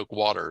and choke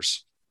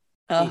waters.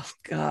 Oh, oof.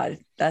 God,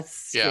 that's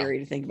scary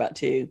to think about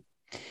too.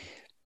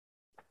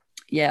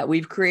 Yeah,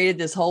 we've created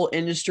this whole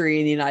industry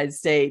in the United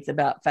States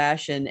about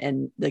fashion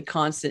and the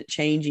constant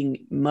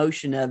changing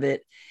motion of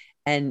it.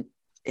 And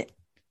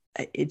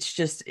it's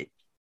just, it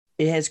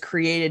has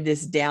created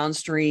this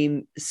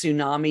downstream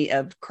tsunami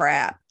of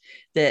crap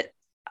that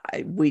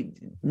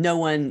no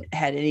one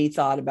had any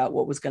thought about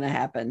what was going to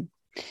happen.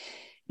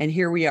 And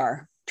here we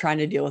are trying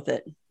to deal with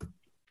it.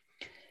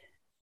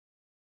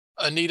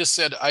 Anita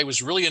said, I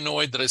was really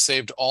annoyed that I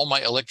saved all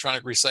my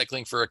electronic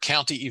recycling for a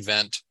county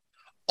event,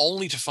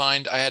 only to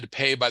find I had to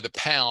pay by the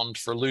pound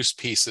for loose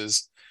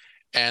pieces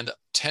and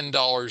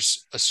 $10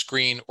 a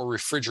screen or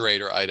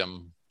refrigerator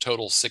item,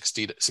 total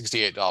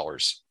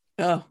 $68.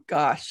 Oh,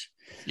 gosh.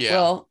 Yeah.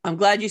 Well, I'm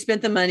glad you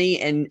spent the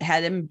money and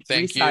had them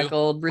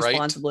recycled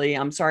responsibly.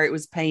 Right? I'm sorry it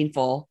was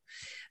painful.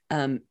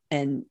 And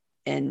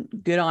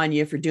good on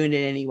you for doing it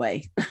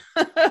anyway.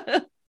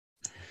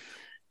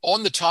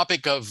 On the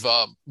topic of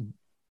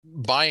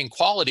buying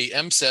quality,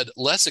 M said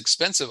less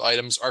expensive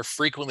items are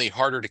frequently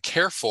harder to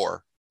care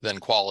for than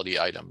quality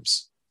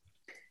items.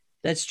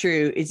 That's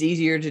true. It's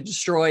easier to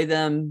destroy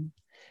them.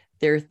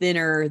 They're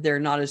thinner. They're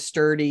not as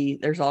sturdy.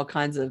 There's all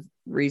kinds of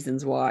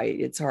reasons why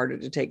it's harder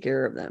to take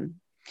care of them.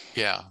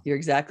 Yeah. You're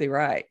exactly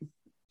right.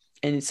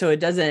 And so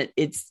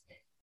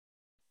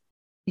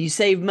you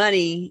save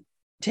money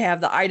to have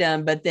the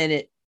item, but then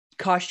it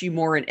costs you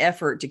more in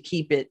effort to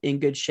keep it in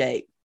good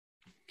shape.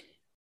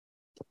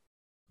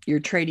 You're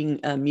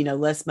trading,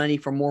 less money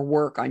for more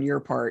work on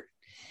your part.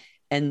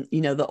 And,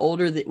 the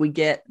older that we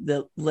get,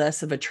 the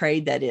less of a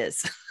trade that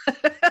is.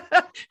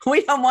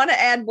 We don't want to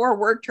add more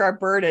work to our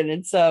burden.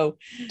 And so,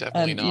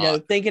 definitely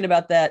not. Thinking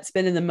about that,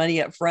 spending the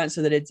money up front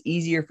so that it's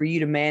easier for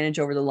you to manage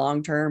over the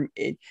long term,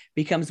 it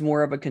becomes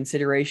more of a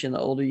consideration the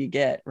older you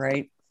get,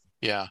 right?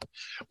 Yeah.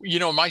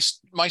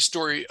 My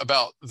story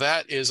about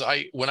that is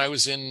when I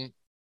was in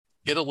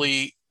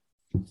Italy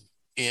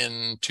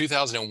in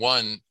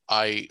 2001,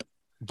 I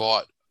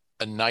bought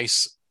a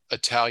nice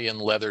Italian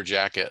leather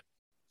jacket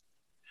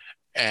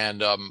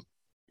and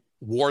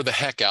wore the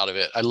heck out of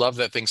it. I love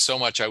that thing so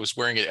much. I was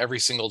wearing it every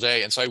single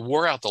day. And so I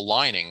wore out the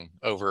lining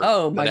over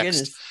the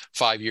next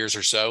 5 years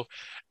or so,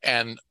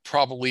 and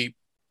probably,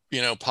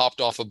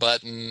 popped off a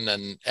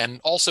button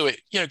and also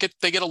it,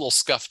 they get a little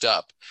scuffed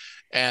up,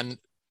 and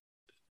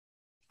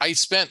I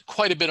spent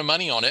quite a bit of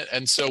money on it.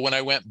 And so when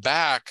I went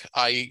back,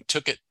 I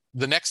took it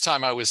the next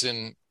time I was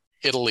in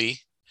Italy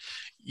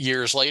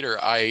years later,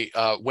 I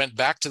went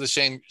back to the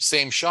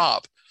same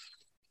shop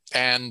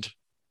and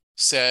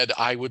said,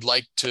 I would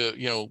like to,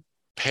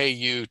 pay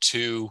you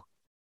to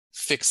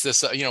fix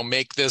this,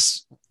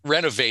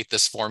 renovate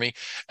this for me.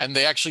 And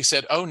they actually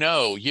said, oh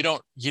no, you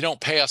don't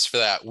pay us for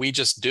that. We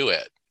just do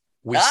it.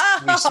 We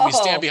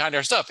stand behind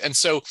our stuff. And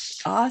so,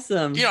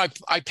 awesome.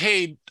 I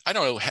paid, I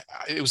don't know,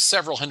 it was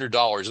several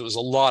 $100s. It was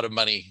a lot of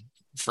money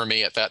for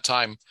me at that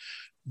time,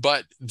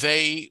 but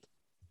they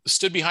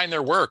stood behind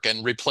their work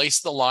and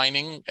replaced the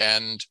lining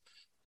and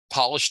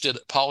polished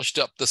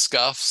up the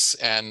scuffs.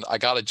 And I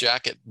got a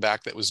jacket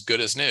back that was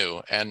good as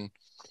new. And,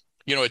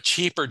 a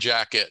cheaper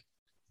jacket,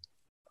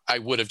 I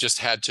would have just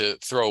had to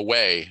throw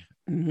away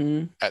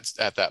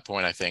at that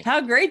point, I think.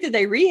 How great that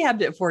they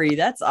rehabbed it for you.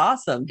 That's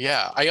awesome.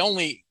 Yeah. I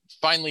only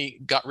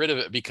finally got rid of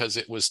it because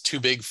it was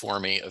too big for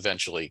me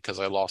eventually, because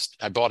I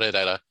bought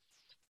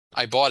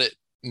it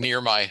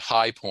near my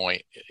high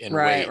point in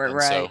weight.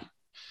 Right. So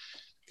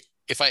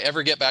if I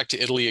ever get back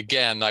to Italy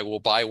again, I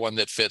will buy one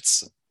that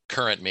fits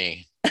current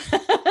me.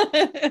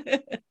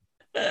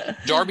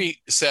 Darby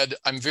said,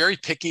 I'm very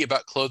picky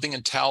about clothing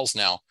and towels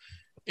now.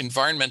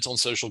 Environmental and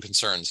social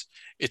concerns.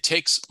 It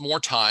takes more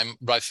time,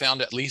 but I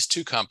found at least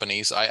 2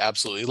 companies I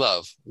absolutely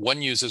love.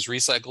 One uses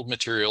recycled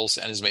materials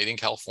and is made in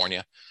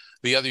California.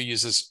 The other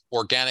uses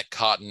organic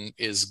cotton,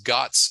 is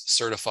GOTS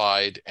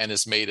certified, and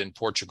is made in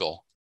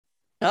Portugal.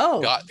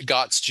 Oh,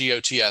 GOTS,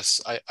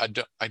 GOTS. I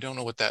don't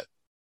know what that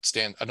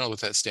I don't know what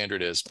that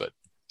standard is, but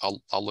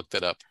I'll look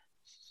that up.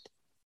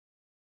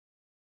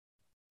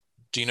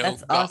 Do you know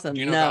that's awesome.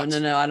 No, no, GOTS?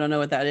 no. I don't know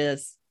what that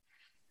is.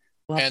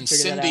 We'll have to And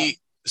figure that out.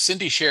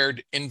 Cindy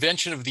shared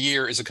Invention of the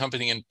Year is a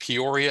company in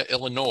Peoria,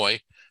 Illinois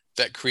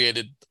that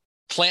created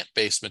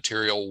plant-based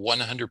material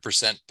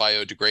 100%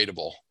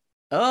 biodegradable.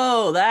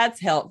 Oh, that's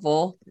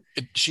helpful.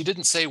 She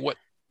didn't say what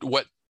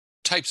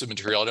types of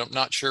material. I'm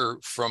not sure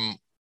from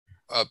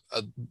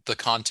the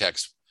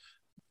context.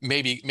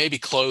 Maybe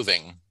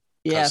clothing,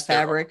 Yeah, because there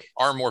fabric.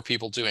 are more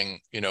people doing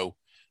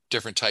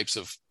different types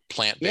of Yeah,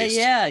 plant-based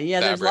yeah,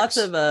 yeah. There's lots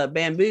fabrics. of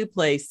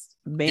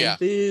Yeah,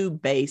 bamboo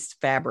based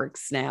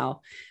fabrics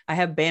now. I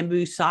have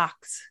bamboo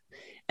socks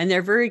and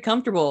they're very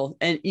comfortable.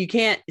 And you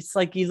can't, it's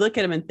like you look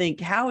at them and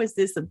think, how is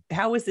this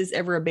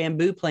ever a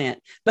bamboo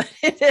plant?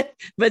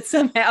 But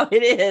somehow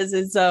it is.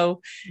 And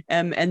so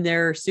and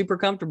they're super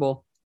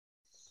comfortable.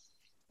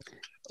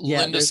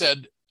 Yeah, Linda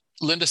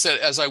said,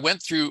 as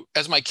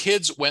my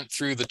kids went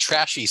through the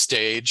trashy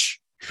stage,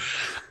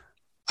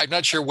 I'm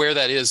not sure where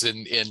that is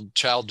in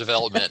child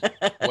development.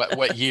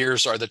 What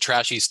years are the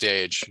trashy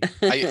stage?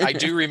 I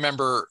do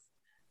remember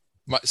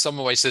some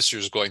of my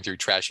sisters going through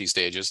trashy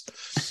stages.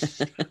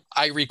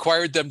 I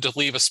required them to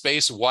leave a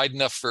space wide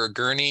enough for a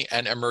gurney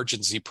and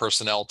emergency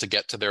personnel to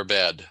get to their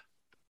bed.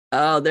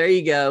 Oh, there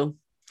you go.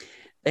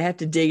 They have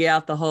to dig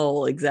out the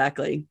hole.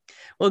 Exactly.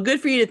 Well,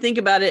 good for you to think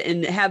about it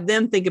and have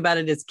them think about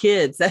it as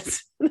kids.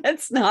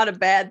 That's not a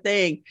bad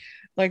thing.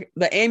 Like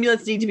the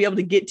ambulance need to be able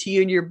to get to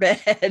you in your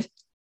bed.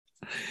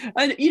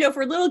 And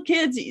for little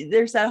kids,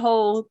 there's that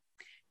whole,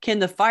 can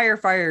the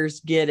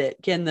firefighters get it?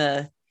 Can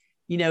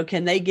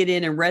they get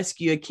in and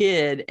rescue a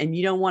kid? And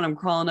you don't want them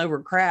crawling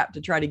over crap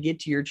to try to get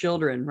to your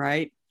children,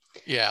 right?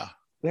 Yeah.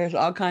 There's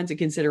all kinds of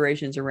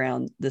considerations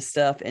around the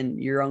stuff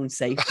and your own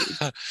safety.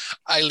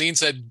 Eileen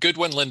said, good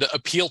one, Linda,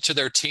 appeal to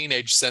their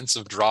teenage sense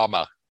of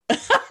drama.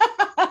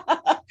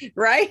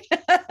 Right?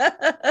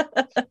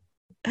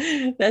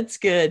 That's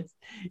good.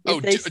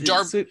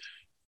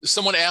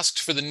 Someone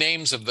asked for the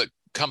names of the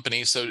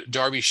company. So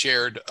Darby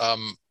shared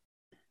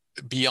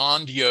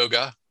Beyond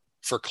Yoga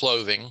for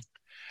clothing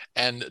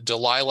and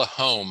Delilah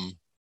Home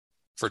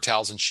for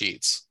towels and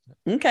sheets.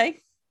 Okay.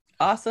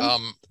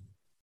 Awesome.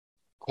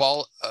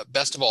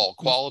 Best of all,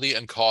 quality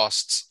and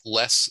cost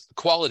less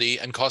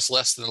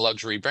than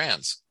luxury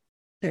brands.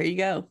 There you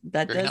go.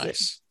 That Very does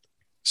nice. it.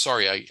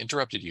 Sorry, I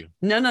interrupted you.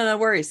 No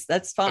worries.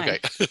 That's fine. Okay.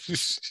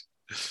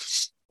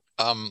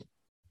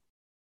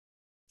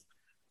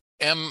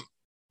 M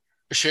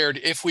shared,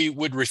 if we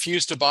would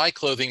refuse to buy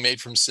clothing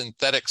made from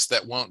synthetics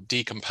that won't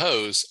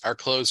decompose, our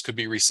clothes could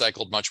be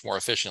recycled much more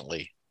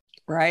efficiently.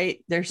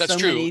 Right. There's That's so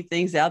true. many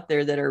things out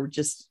there that are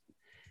just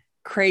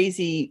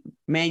crazy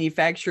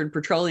manufactured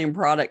petroleum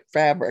product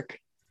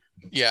fabric.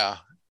 Yeah.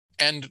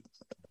 And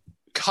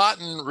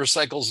cotton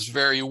recycles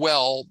very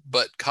well,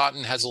 but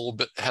cotton has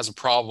a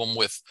problem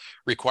with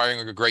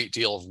requiring a great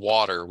deal of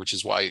water, which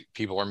is why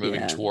people are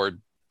moving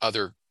toward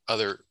other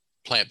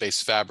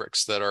plant-based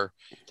fabrics that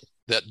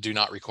do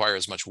not require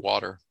as much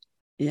water.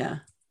 Yeah.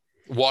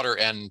 Water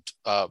and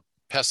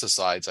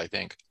pesticides, I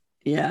think.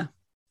 Yeah.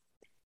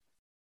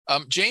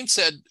 Jane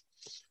said,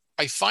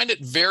 I find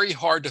it very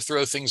hard to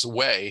throw things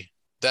away.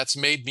 That's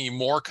made me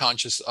more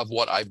conscious of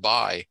what I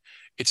buy.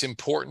 It's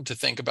important to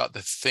think about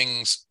the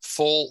thing's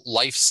full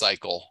life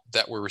cycle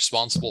that we're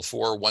responsible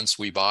for once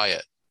we buy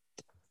it.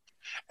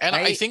 And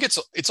right. I think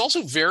it's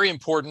also very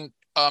important.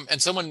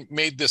 And someone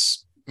made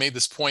this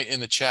point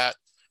in the chat.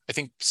 I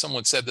think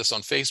someone said this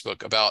on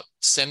Facebook about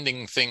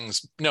sending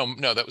things. No,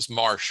 that was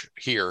Marsh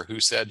here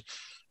who said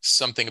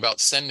something about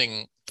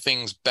sending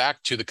things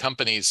back to the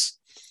companies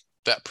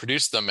that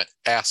produce them,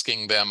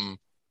 asking them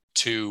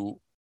to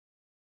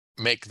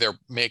make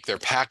their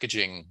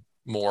packaging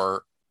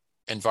more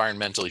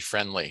environmentally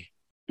friendly.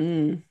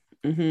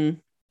 Mm-hmm.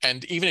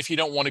 And even if you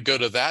don't want to go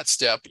to that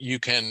step, you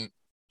can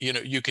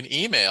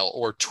email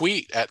or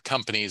tweet at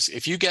companies.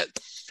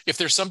 If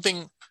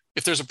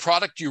there's a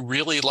product you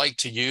really like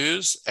to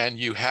use and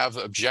you have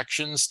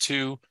objections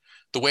to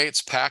the way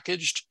it's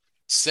packaged,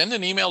 send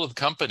an email to the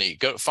company.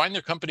 Go find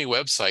their company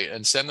website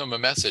and send them a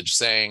message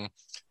saying,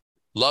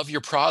 love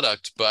your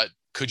product, but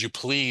could you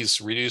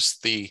please reduce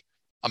the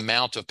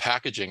amount of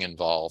packaging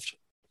involved?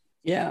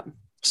 Yeah.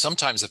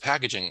 Sometimes the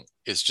packaging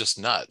is just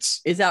nuts.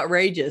 It's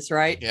outrageous,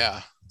 right?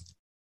 Yeah.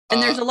 And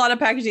there's a lot of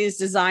packaging that's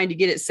designed to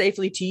get it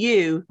safely to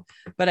you,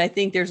 but I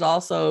think there's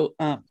also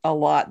a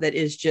lot that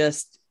is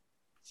just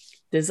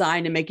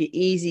designed to make it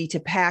easy to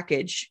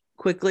package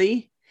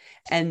quickly,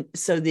 and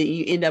so that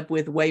you end up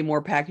with way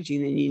more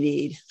packaging than you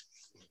need.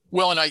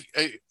 Well, and I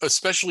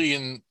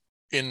especially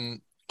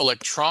in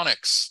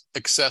electronics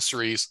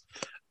accessories,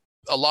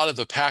 a lot of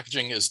the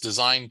packaging is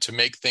designed to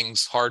make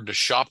things hard to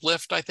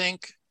shoplift, I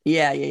think.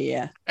 Yeah, yeah,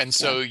 yeah. And Yeah.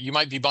 so you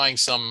might be buying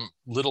some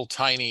little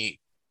tiny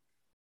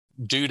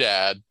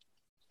doodad,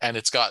 and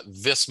it's got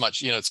this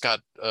much, it's got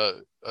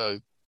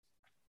a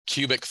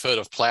cubic foot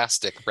of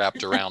plastic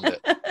wrapped around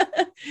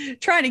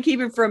it. Trying to keep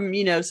it from,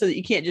 so that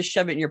you can't just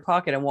shove it in your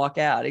pocket and walk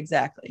out.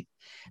 Exactly.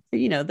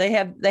 They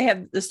have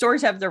the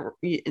stores have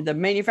the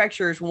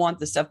manufacturers want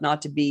the stuff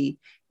not to be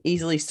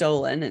easily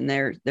stolen, and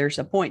there's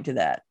a point to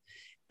that.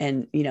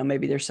 And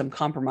maybe there's some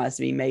compromise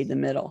to be made in the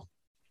middle.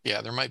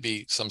 Yeah, there might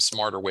be some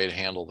smarter way to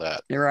handle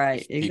that. You're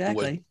right. If people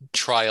would Exactly.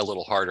 try a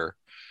little harder.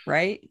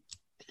 Right.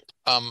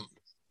 Um,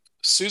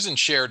 Susan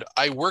shared,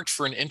 I worked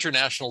for an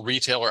international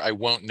retailer I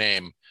won't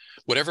name.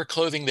 Whatever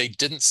clothing they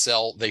didn't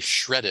sell, they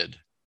shredded.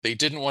 They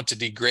didn't want to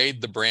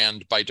degrade the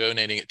brand by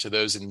donating it to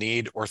those in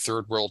need or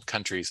third world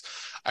countries.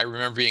 I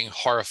remember being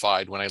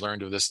horrified when I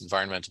learned of this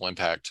environmental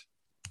impact.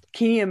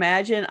 Can you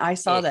imagine? I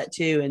saw Ugh. that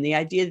too. And the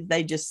idea that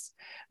they just,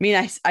 I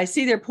mean, I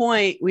see their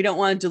point. We don't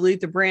want to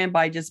dilute the brand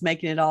by just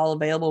making it all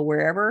available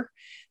wherever,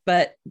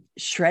 but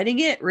shredding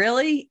it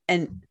really,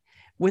 and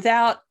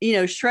without,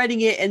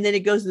 shredding it and then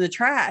it goes in the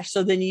trash.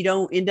 So then you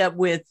don't end up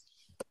with,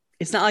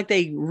 it's not like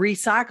they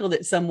recycled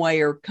it some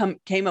way or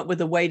came up with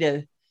a way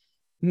to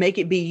make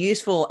it be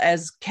useful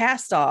as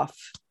cast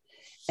off.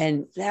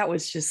 And that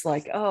was just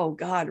like, oh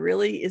God,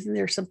 really? Isn't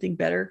there something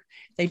better?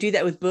 They do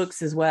that with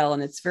books as well.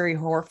 And it's very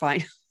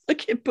horrifying.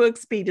 Look at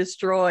books be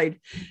destroyed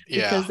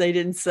because Yeah. they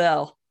didn't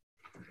sell.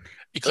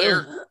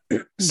 Claire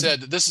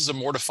said, this is a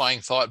mortifying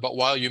thought, but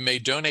while you may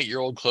donate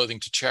your old clothing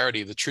to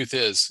charity, the truth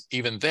is,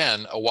 even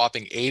then, a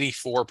whopping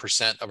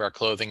 84% of our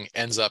clothing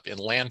ends up in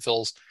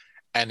landfills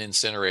and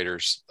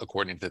incinerators,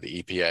 according to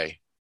the EPA.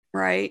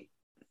 Right.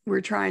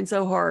 We're trying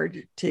so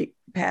hard to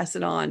pass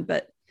it on,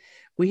 but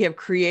we have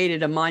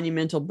created a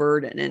monumental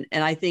burden.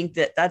 And I think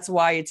that that's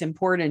why it's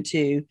important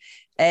to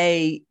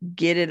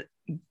get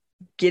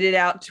it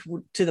out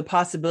to the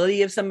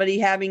possibility of somebody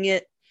having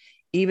it,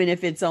 even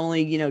if it's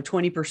only,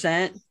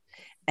 20%,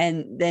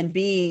 and then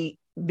being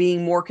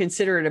more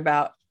considerate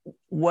about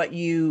what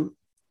you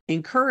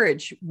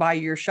encourage by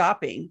your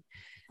shopping.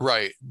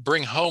 Right.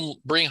 Bring home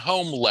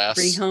less.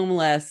 Bring home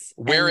less.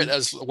 Wear it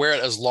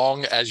as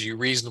long as you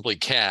reasonably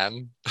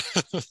can.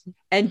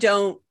 and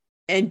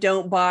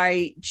don't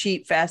buy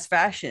cheap fast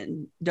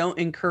fashion. Don't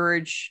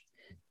encourage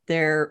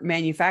their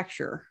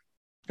manufacturer.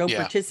 Don't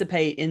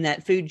participate in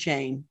that food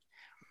chain.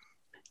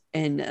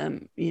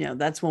 And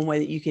that's one way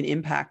that you can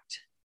impact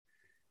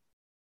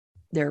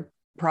their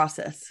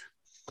process.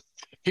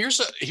 Here's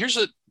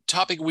a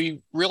topic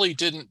we really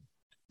didn't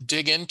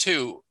dig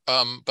into,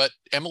 but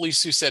Emily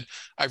Sue said,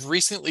 I've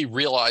recently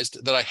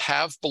realized that I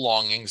have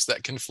belongings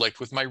that conflict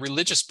with my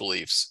religious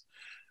beliefs.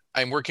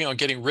 I'm working on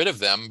getting rid of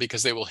them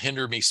because they will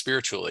hinder me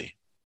spiritually.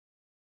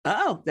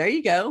 Oh, there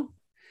you go.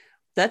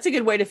 That's a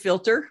good way to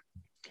filter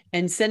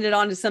and send it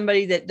on to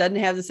somebody that doesn't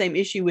have the same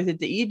issue with it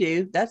that you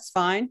do. That's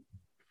fine.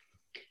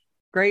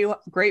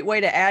 Great way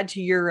to add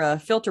to your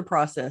filter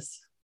process.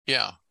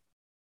 Yeah.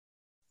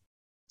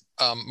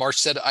 Marsh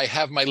said, I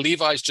have my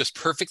Levi's just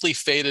perfectly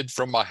faded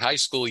from my high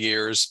school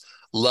years.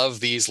 Love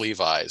these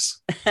Levi's.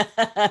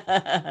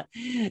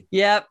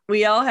 Yep.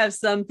 We all have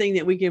something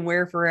that we can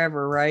wear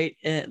forever, right?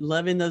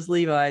 Loving those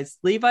Levi's.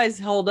 Levi's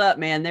hold up,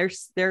 man.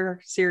 They're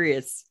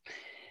serious.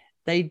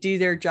 They do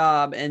their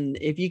job. And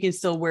if you can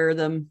still wear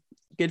them,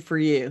 good for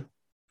you.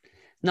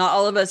 Not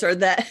all of us are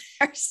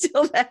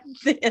still that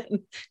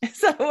thin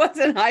as I was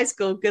in high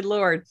school. Good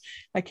Lord.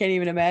 I can't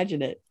even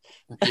imagine it.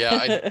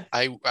 Yeah,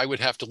 I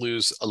would have to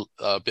lose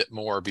a bit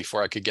more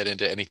before I could get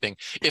into anything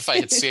if I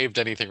had saved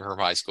anything from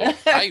high school.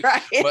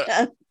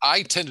 But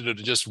I tended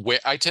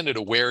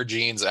to wear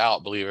jeans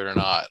out, believe it or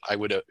not. I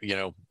would,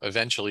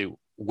 eventually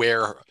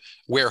wear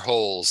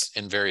holes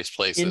in various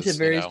places. Into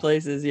various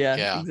places.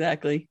 Yeah,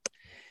 exactly.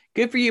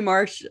 Good for you,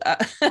 Marsh.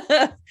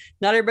 Not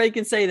everybody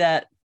can say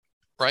that.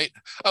 Right.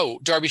 Oh,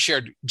 Darby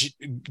shared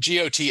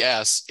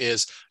GOTS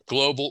is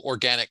Global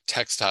Organic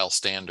Textile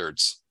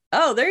Standards.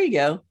 Oh, there you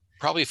go.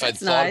 Probably if I'd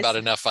thought about it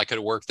enough, I could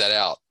have worked that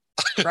out.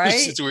 Right.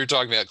 Since we were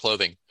talking about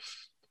clothing.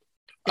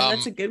 Yeah,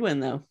 that's a good one,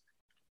 though.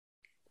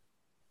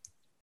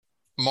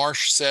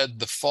 Marsh said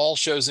the fall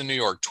shows in New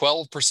York,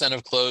 12%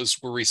 of clothes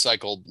were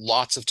recycled.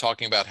 Lots of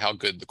talking about how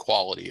good the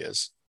quality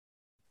is.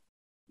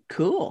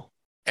 Cool.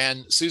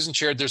 And Susan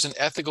shared there's an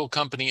ethical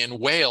company in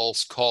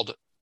Wales called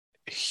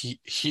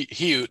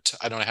Hiut.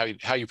 I don't know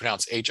how you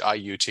pronounce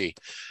HIUT,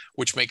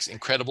 which makes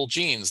incredible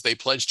jeans. They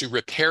pledge to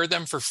repair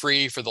them for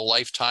free for the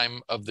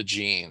lifetime of the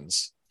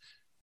jeans.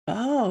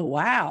 Oh,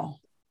 wow.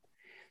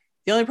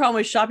 The only problem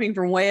with shopping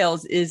from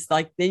Wales is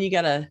then you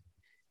got to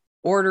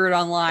order it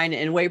online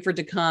and wait for it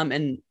to come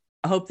and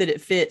hope that it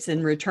fits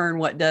and return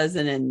what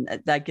doesn't.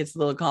 And that gets a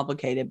little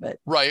complicated, but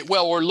right.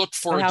 Well, or look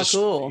for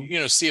cool.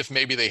 See if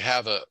maybe they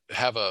have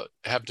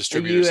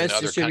distributors in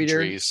other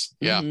countries.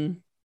 Yeah. Mm-hmm.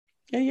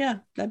 Yeah.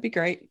 That'd be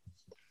great.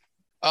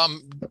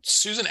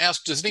 Susan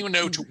asked, does anyone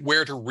know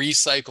where to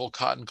recycle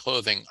cotton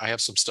clothing? I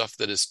have some stuff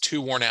that is too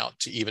worn out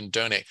to even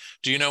donate.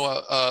 Do you know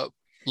a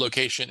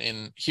location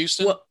in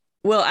Houston?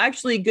 Well,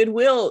 actually,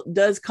 Goodwill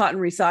does cotton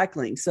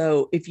recycling.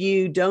 So if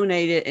you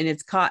donate it and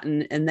it's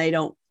cotton and they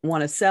don't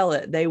want to sell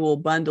it, they will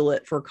bundle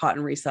it for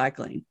cotton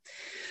recycling.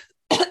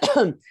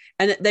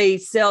 And they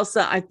sell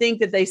some, I think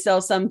that they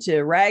sell some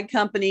to rag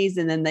companies,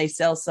 and then they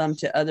sell some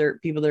to other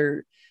people that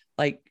are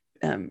like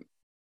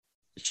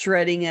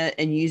shredding it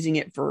and using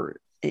it for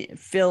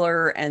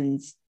filler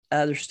and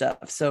other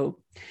stuff. So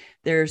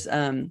there's,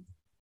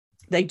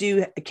 they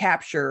do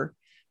capture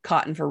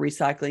cotton for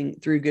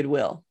recycling through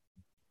Goodwill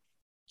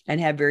and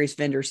have various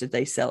vendors that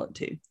they sell it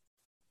to.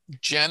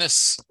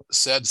 Janice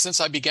said, since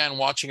I began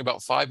watching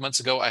about 5 months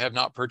ago, I have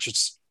not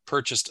purchased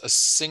a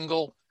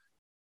single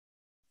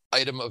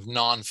item of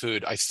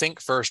non-food. I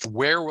think first,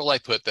 where will I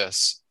put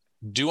this?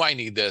 Do I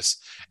need this?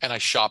 And I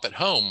shop at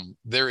home.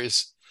 There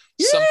is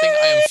something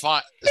I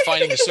am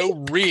finding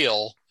so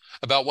real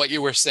about what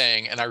you were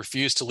saying, and I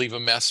refuse to leave a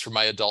mess for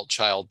my adult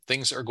child.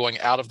 Things are going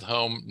out of the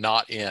home,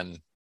 not in.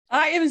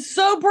 I am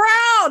so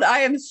proud. I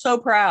am so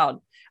proud.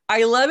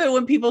 I love it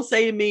when people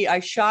say to me, I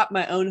shop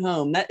my own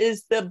home. That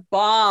is the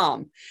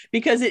bomb,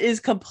 because it is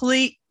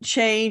complete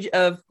change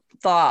of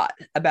thought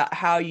about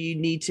how you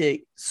need to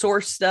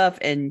source stuff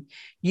and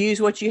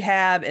use what you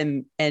have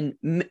and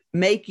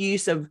make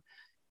use of,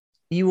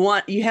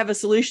 you have a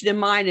solution in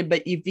mind,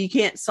 but if you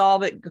can't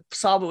solve it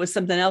with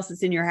something else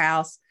that's in your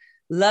house.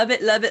 Love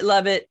it, love it,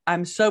 love it.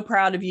 I'm so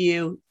proud of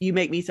you. You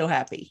make me so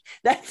happy.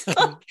 That's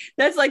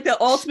like the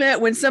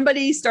ultimate. When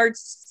somebody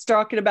starts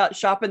talking about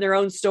shopping their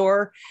own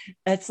store,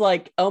 that's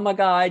like, oh my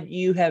God,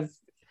 you have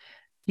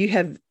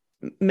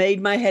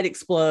made my head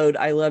explode.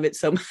 I love it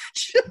so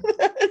much.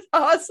 That's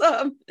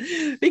awesome.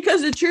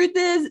 Because the truth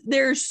is,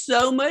 there's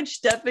so much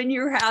stuff in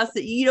your house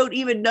that you don't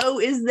even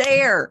know is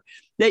there,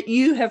 that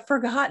you have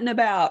forgotten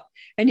about.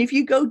 And if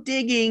you go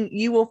digging,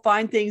 you will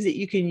find things that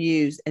you can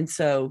use. And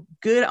so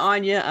good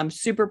on you. I'm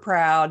super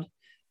proud.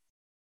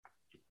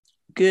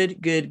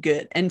 Good, good,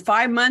 good. And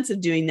 5 months of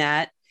doing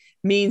that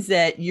means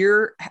that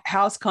your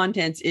house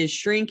contents is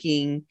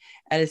shrinking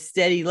at a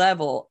steady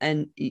level,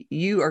 and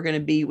you are going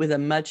to be with a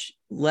much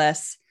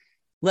less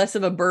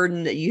of a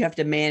burden that you have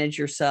to manage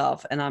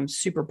yourself. And I'm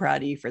super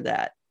proud of you for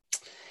that.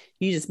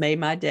 You just made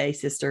my day,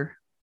 sister.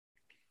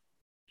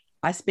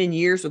 I spend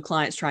years with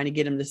clients trying to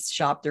get them to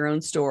shop their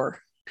own store.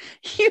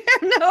 You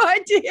have no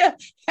idea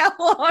how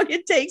long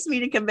it takes me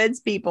to convince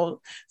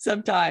people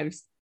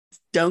sometimes.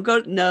 Don't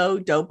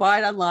buy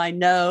it online.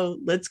 No,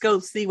 let's go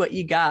see what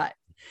you got.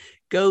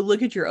 Go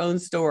look at your own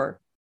store.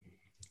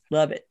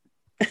 Love it.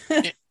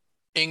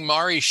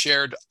 Ingmari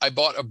shared, I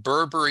bought a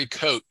Burberry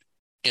coat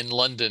in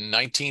London,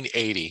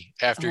 1980.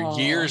 After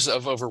years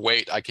of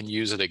overweight, I can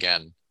use it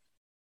again.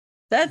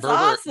 That's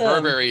awesome.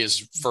 Burberry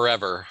is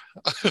forever.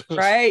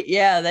 Right?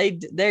 Yeah, they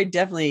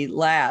definitely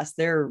last.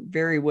 They're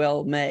very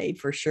well made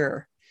for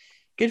sure.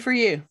 Good for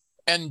you.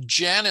 And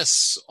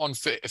Janice on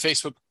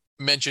Facebook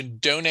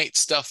mentioned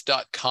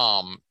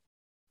donatestuff.com.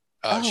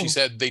 She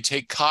said they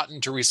take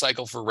cotton to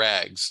recycle for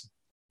rags.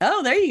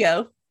 Oh, there you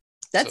go.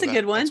 That's a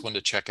good one. That's one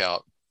to check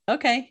out.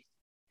 Okay.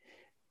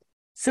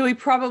 So we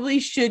probably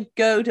should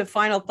go to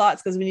final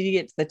thoughts, because we need to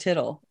get to the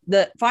tittle.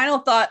 The final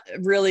thought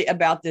really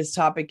about this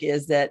topic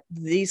is that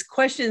these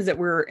questions that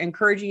we're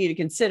encouraging you to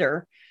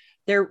consider,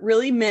 they're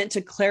really meant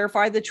to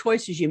clarify the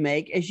choices you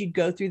make as you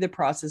go through the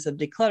process of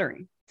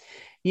decluttering.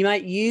 You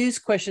might use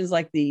questions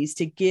like these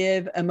to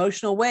give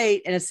emotional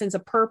weight and a sense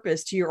of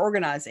purpose to your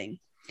organizing.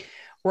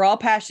 We're all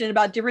passionate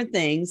about different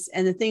things,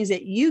 and the things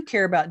that you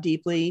care about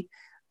deeply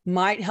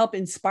might help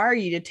inspire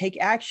you to take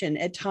action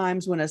at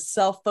times when a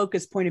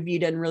self-focused point of view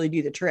doesn't really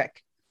do the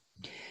trick.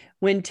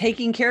 When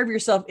taking care of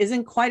yourself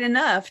isn't quite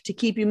enough to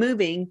keep you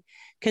moving,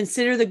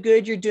 consider the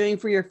good you're doing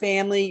for your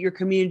family, your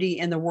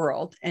community, and the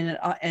world.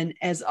 And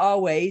as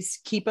always,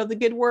 keep up the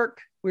good work.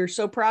 We're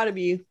so proud of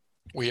you.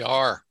 We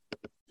are.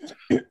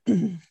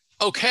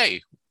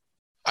 Okay.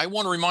 I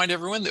want to remind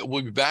everyone that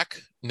we'll be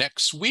back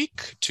next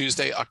week,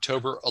 Tuesday,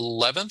 October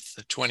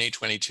 11th,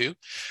 2022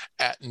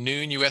 at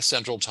noon U.S.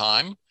 Central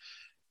Time.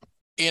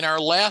 In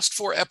our last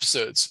 4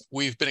 episodes,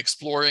 we've been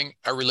exploring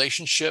our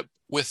relationship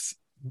with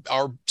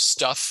our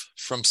stuff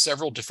from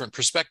several different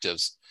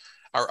perspectives.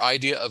 Our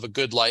idea of a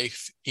good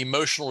life,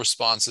 emotional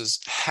responses,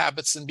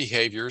 habits and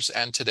behaviors,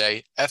 and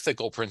today,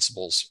 ethical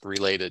principles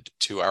related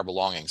to our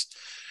belongings.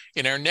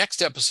 In our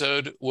next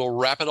episode, we'll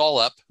wrap it all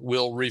up.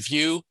 We'll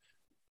review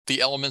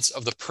the elements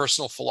of the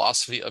personal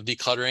philosophy of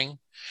decluttering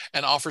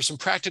and offer some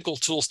practical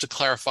tools to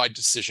clarify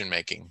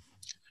decision-making.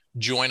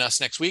 Join us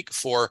next week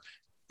for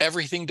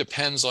Everything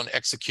Depends on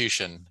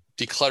Execution,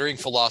 Decluttering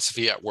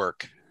Philosophy at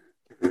Work.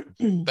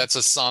 That's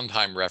a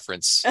Sondheim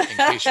reference, in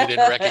case you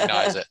didn't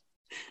recognize it.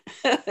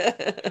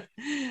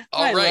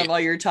 I love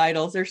all your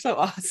titles. They're so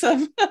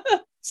awesome.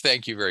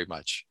 Thank you very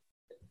much.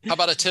 How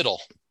about a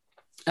tittle?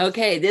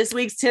 Okay, this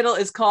week's tittle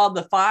is called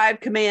The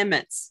 5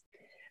 Commandments.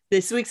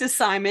 This week's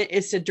assignment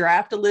is to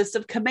draft a list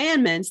of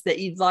commandments that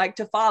you'd like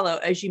to follow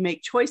as you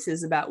make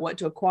choices about what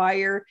to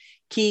acquire,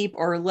 keep,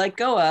 or let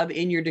go of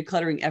in your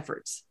decluttering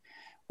efforts.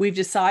 We've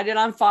decided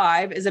on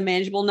 5 as a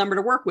manageable number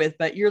to work with,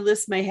 but your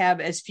list may have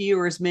as few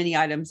or as many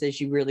items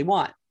as you really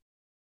want.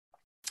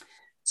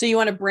 So you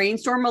want to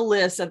brainstorm a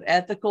list of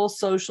ethical,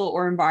 social,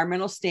 or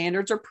environmental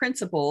standards or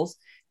principles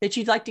that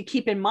you'd like to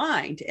keep in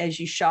mind as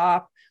you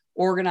shop,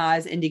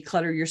 organize, and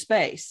declutter your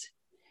space.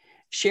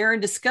 Share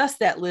and discuss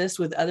that list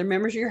with other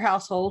members of your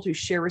household who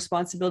share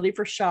responsibility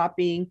for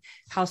shopping,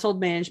 household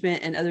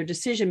management, and other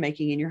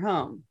decision-making in your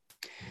home.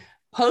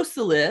 Post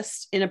the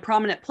list in a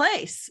prominent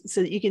place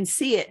so that you can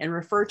see it and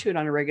refer to it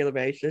on a regular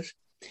basis.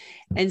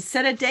 And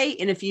set a date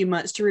in a few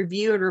months to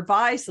review and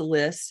revise the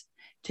list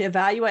to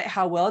evaluate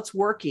how well it's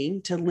working,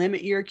 to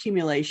limit your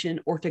accumulation,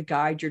 or to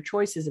guide your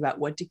choices about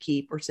what to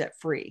keep or set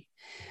free.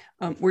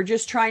 We're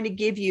just trying to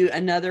give you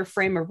another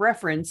frame of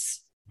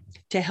reference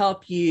to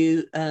help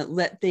you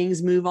let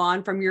things move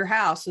on from your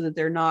house so that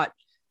they're not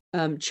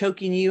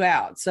choking you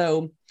out.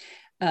 So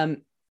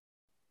having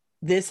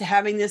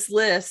this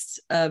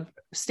list of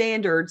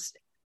standards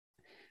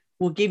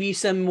will give you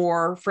some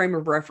more frame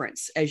of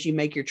reference as you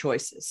make your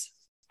choices.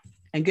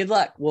 And good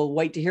luck. We'll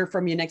wait to hear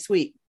from you next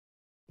week.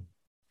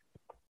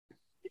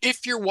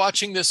 If you're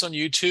watching this on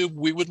YouTube,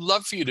 we would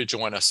love for you to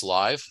join us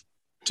live.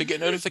 To get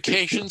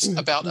notifications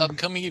about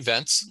upcoming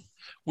events,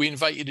 we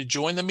invite you to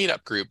join the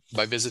meetup group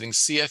by visiting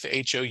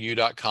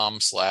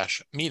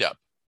cfhou.com/meetup.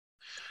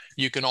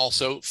 You can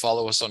also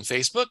follow us on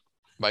Facebook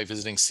by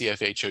visiting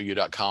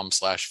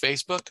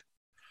cfhou.com/Facebook,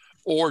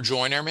 or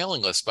join our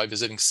mailing list by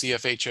visiting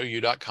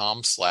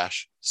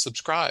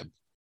cfhou.com/subscribe.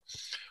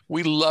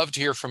 We love to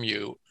hear from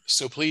you,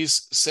 so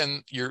please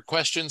send your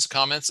questions,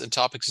 comments, and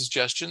topic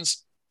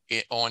suggestions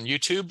on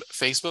YouTube,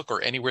 Facebook,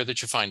 or anywhere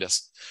that you find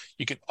us.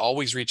 You can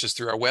always reach us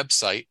through our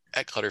website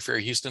at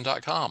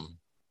clutterfairyhouston.com.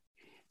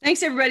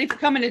 Thanks, everybody, for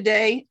coming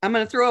today. I'm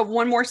going to throw up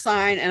one more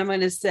sign, and I'm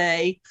going to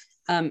say,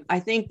 I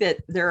think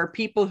that there are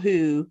people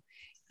who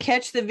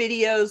catch the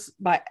videos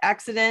by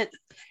accident,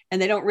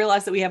 and they don't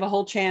realize that we have a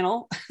whole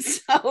channel.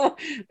 So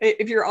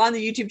if you're on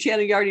the YouTube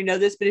channel, you already know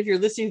this, but if you're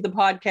listening to the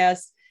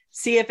podcast,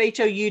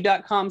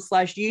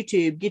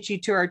 cfhou.com/YouTube gets you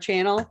to our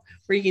channel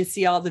where you can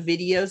see all the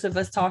videos of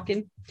us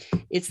talking.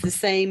 It's the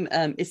same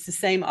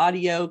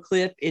audio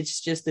clip.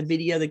 It's just the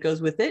video that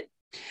goes with it.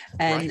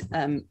 And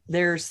right.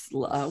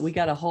 We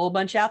got a whole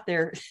bunch out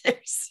there.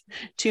 There's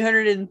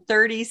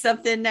 230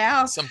 something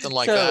now. Something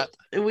like that.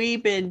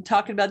 We've been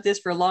talking about this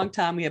for a long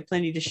time. We have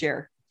plenty to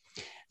share.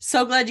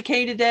 So glad you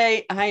came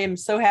today. I am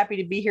so happy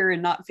to be here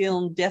and not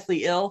feeling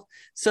deathly ill.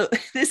 So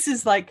this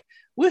is like,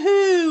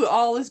 woohoo,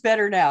 all is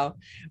better now.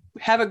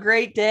 Have a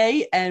great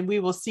day, and we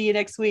will see you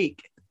next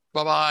week.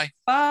 Bye-bye.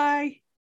 Bye.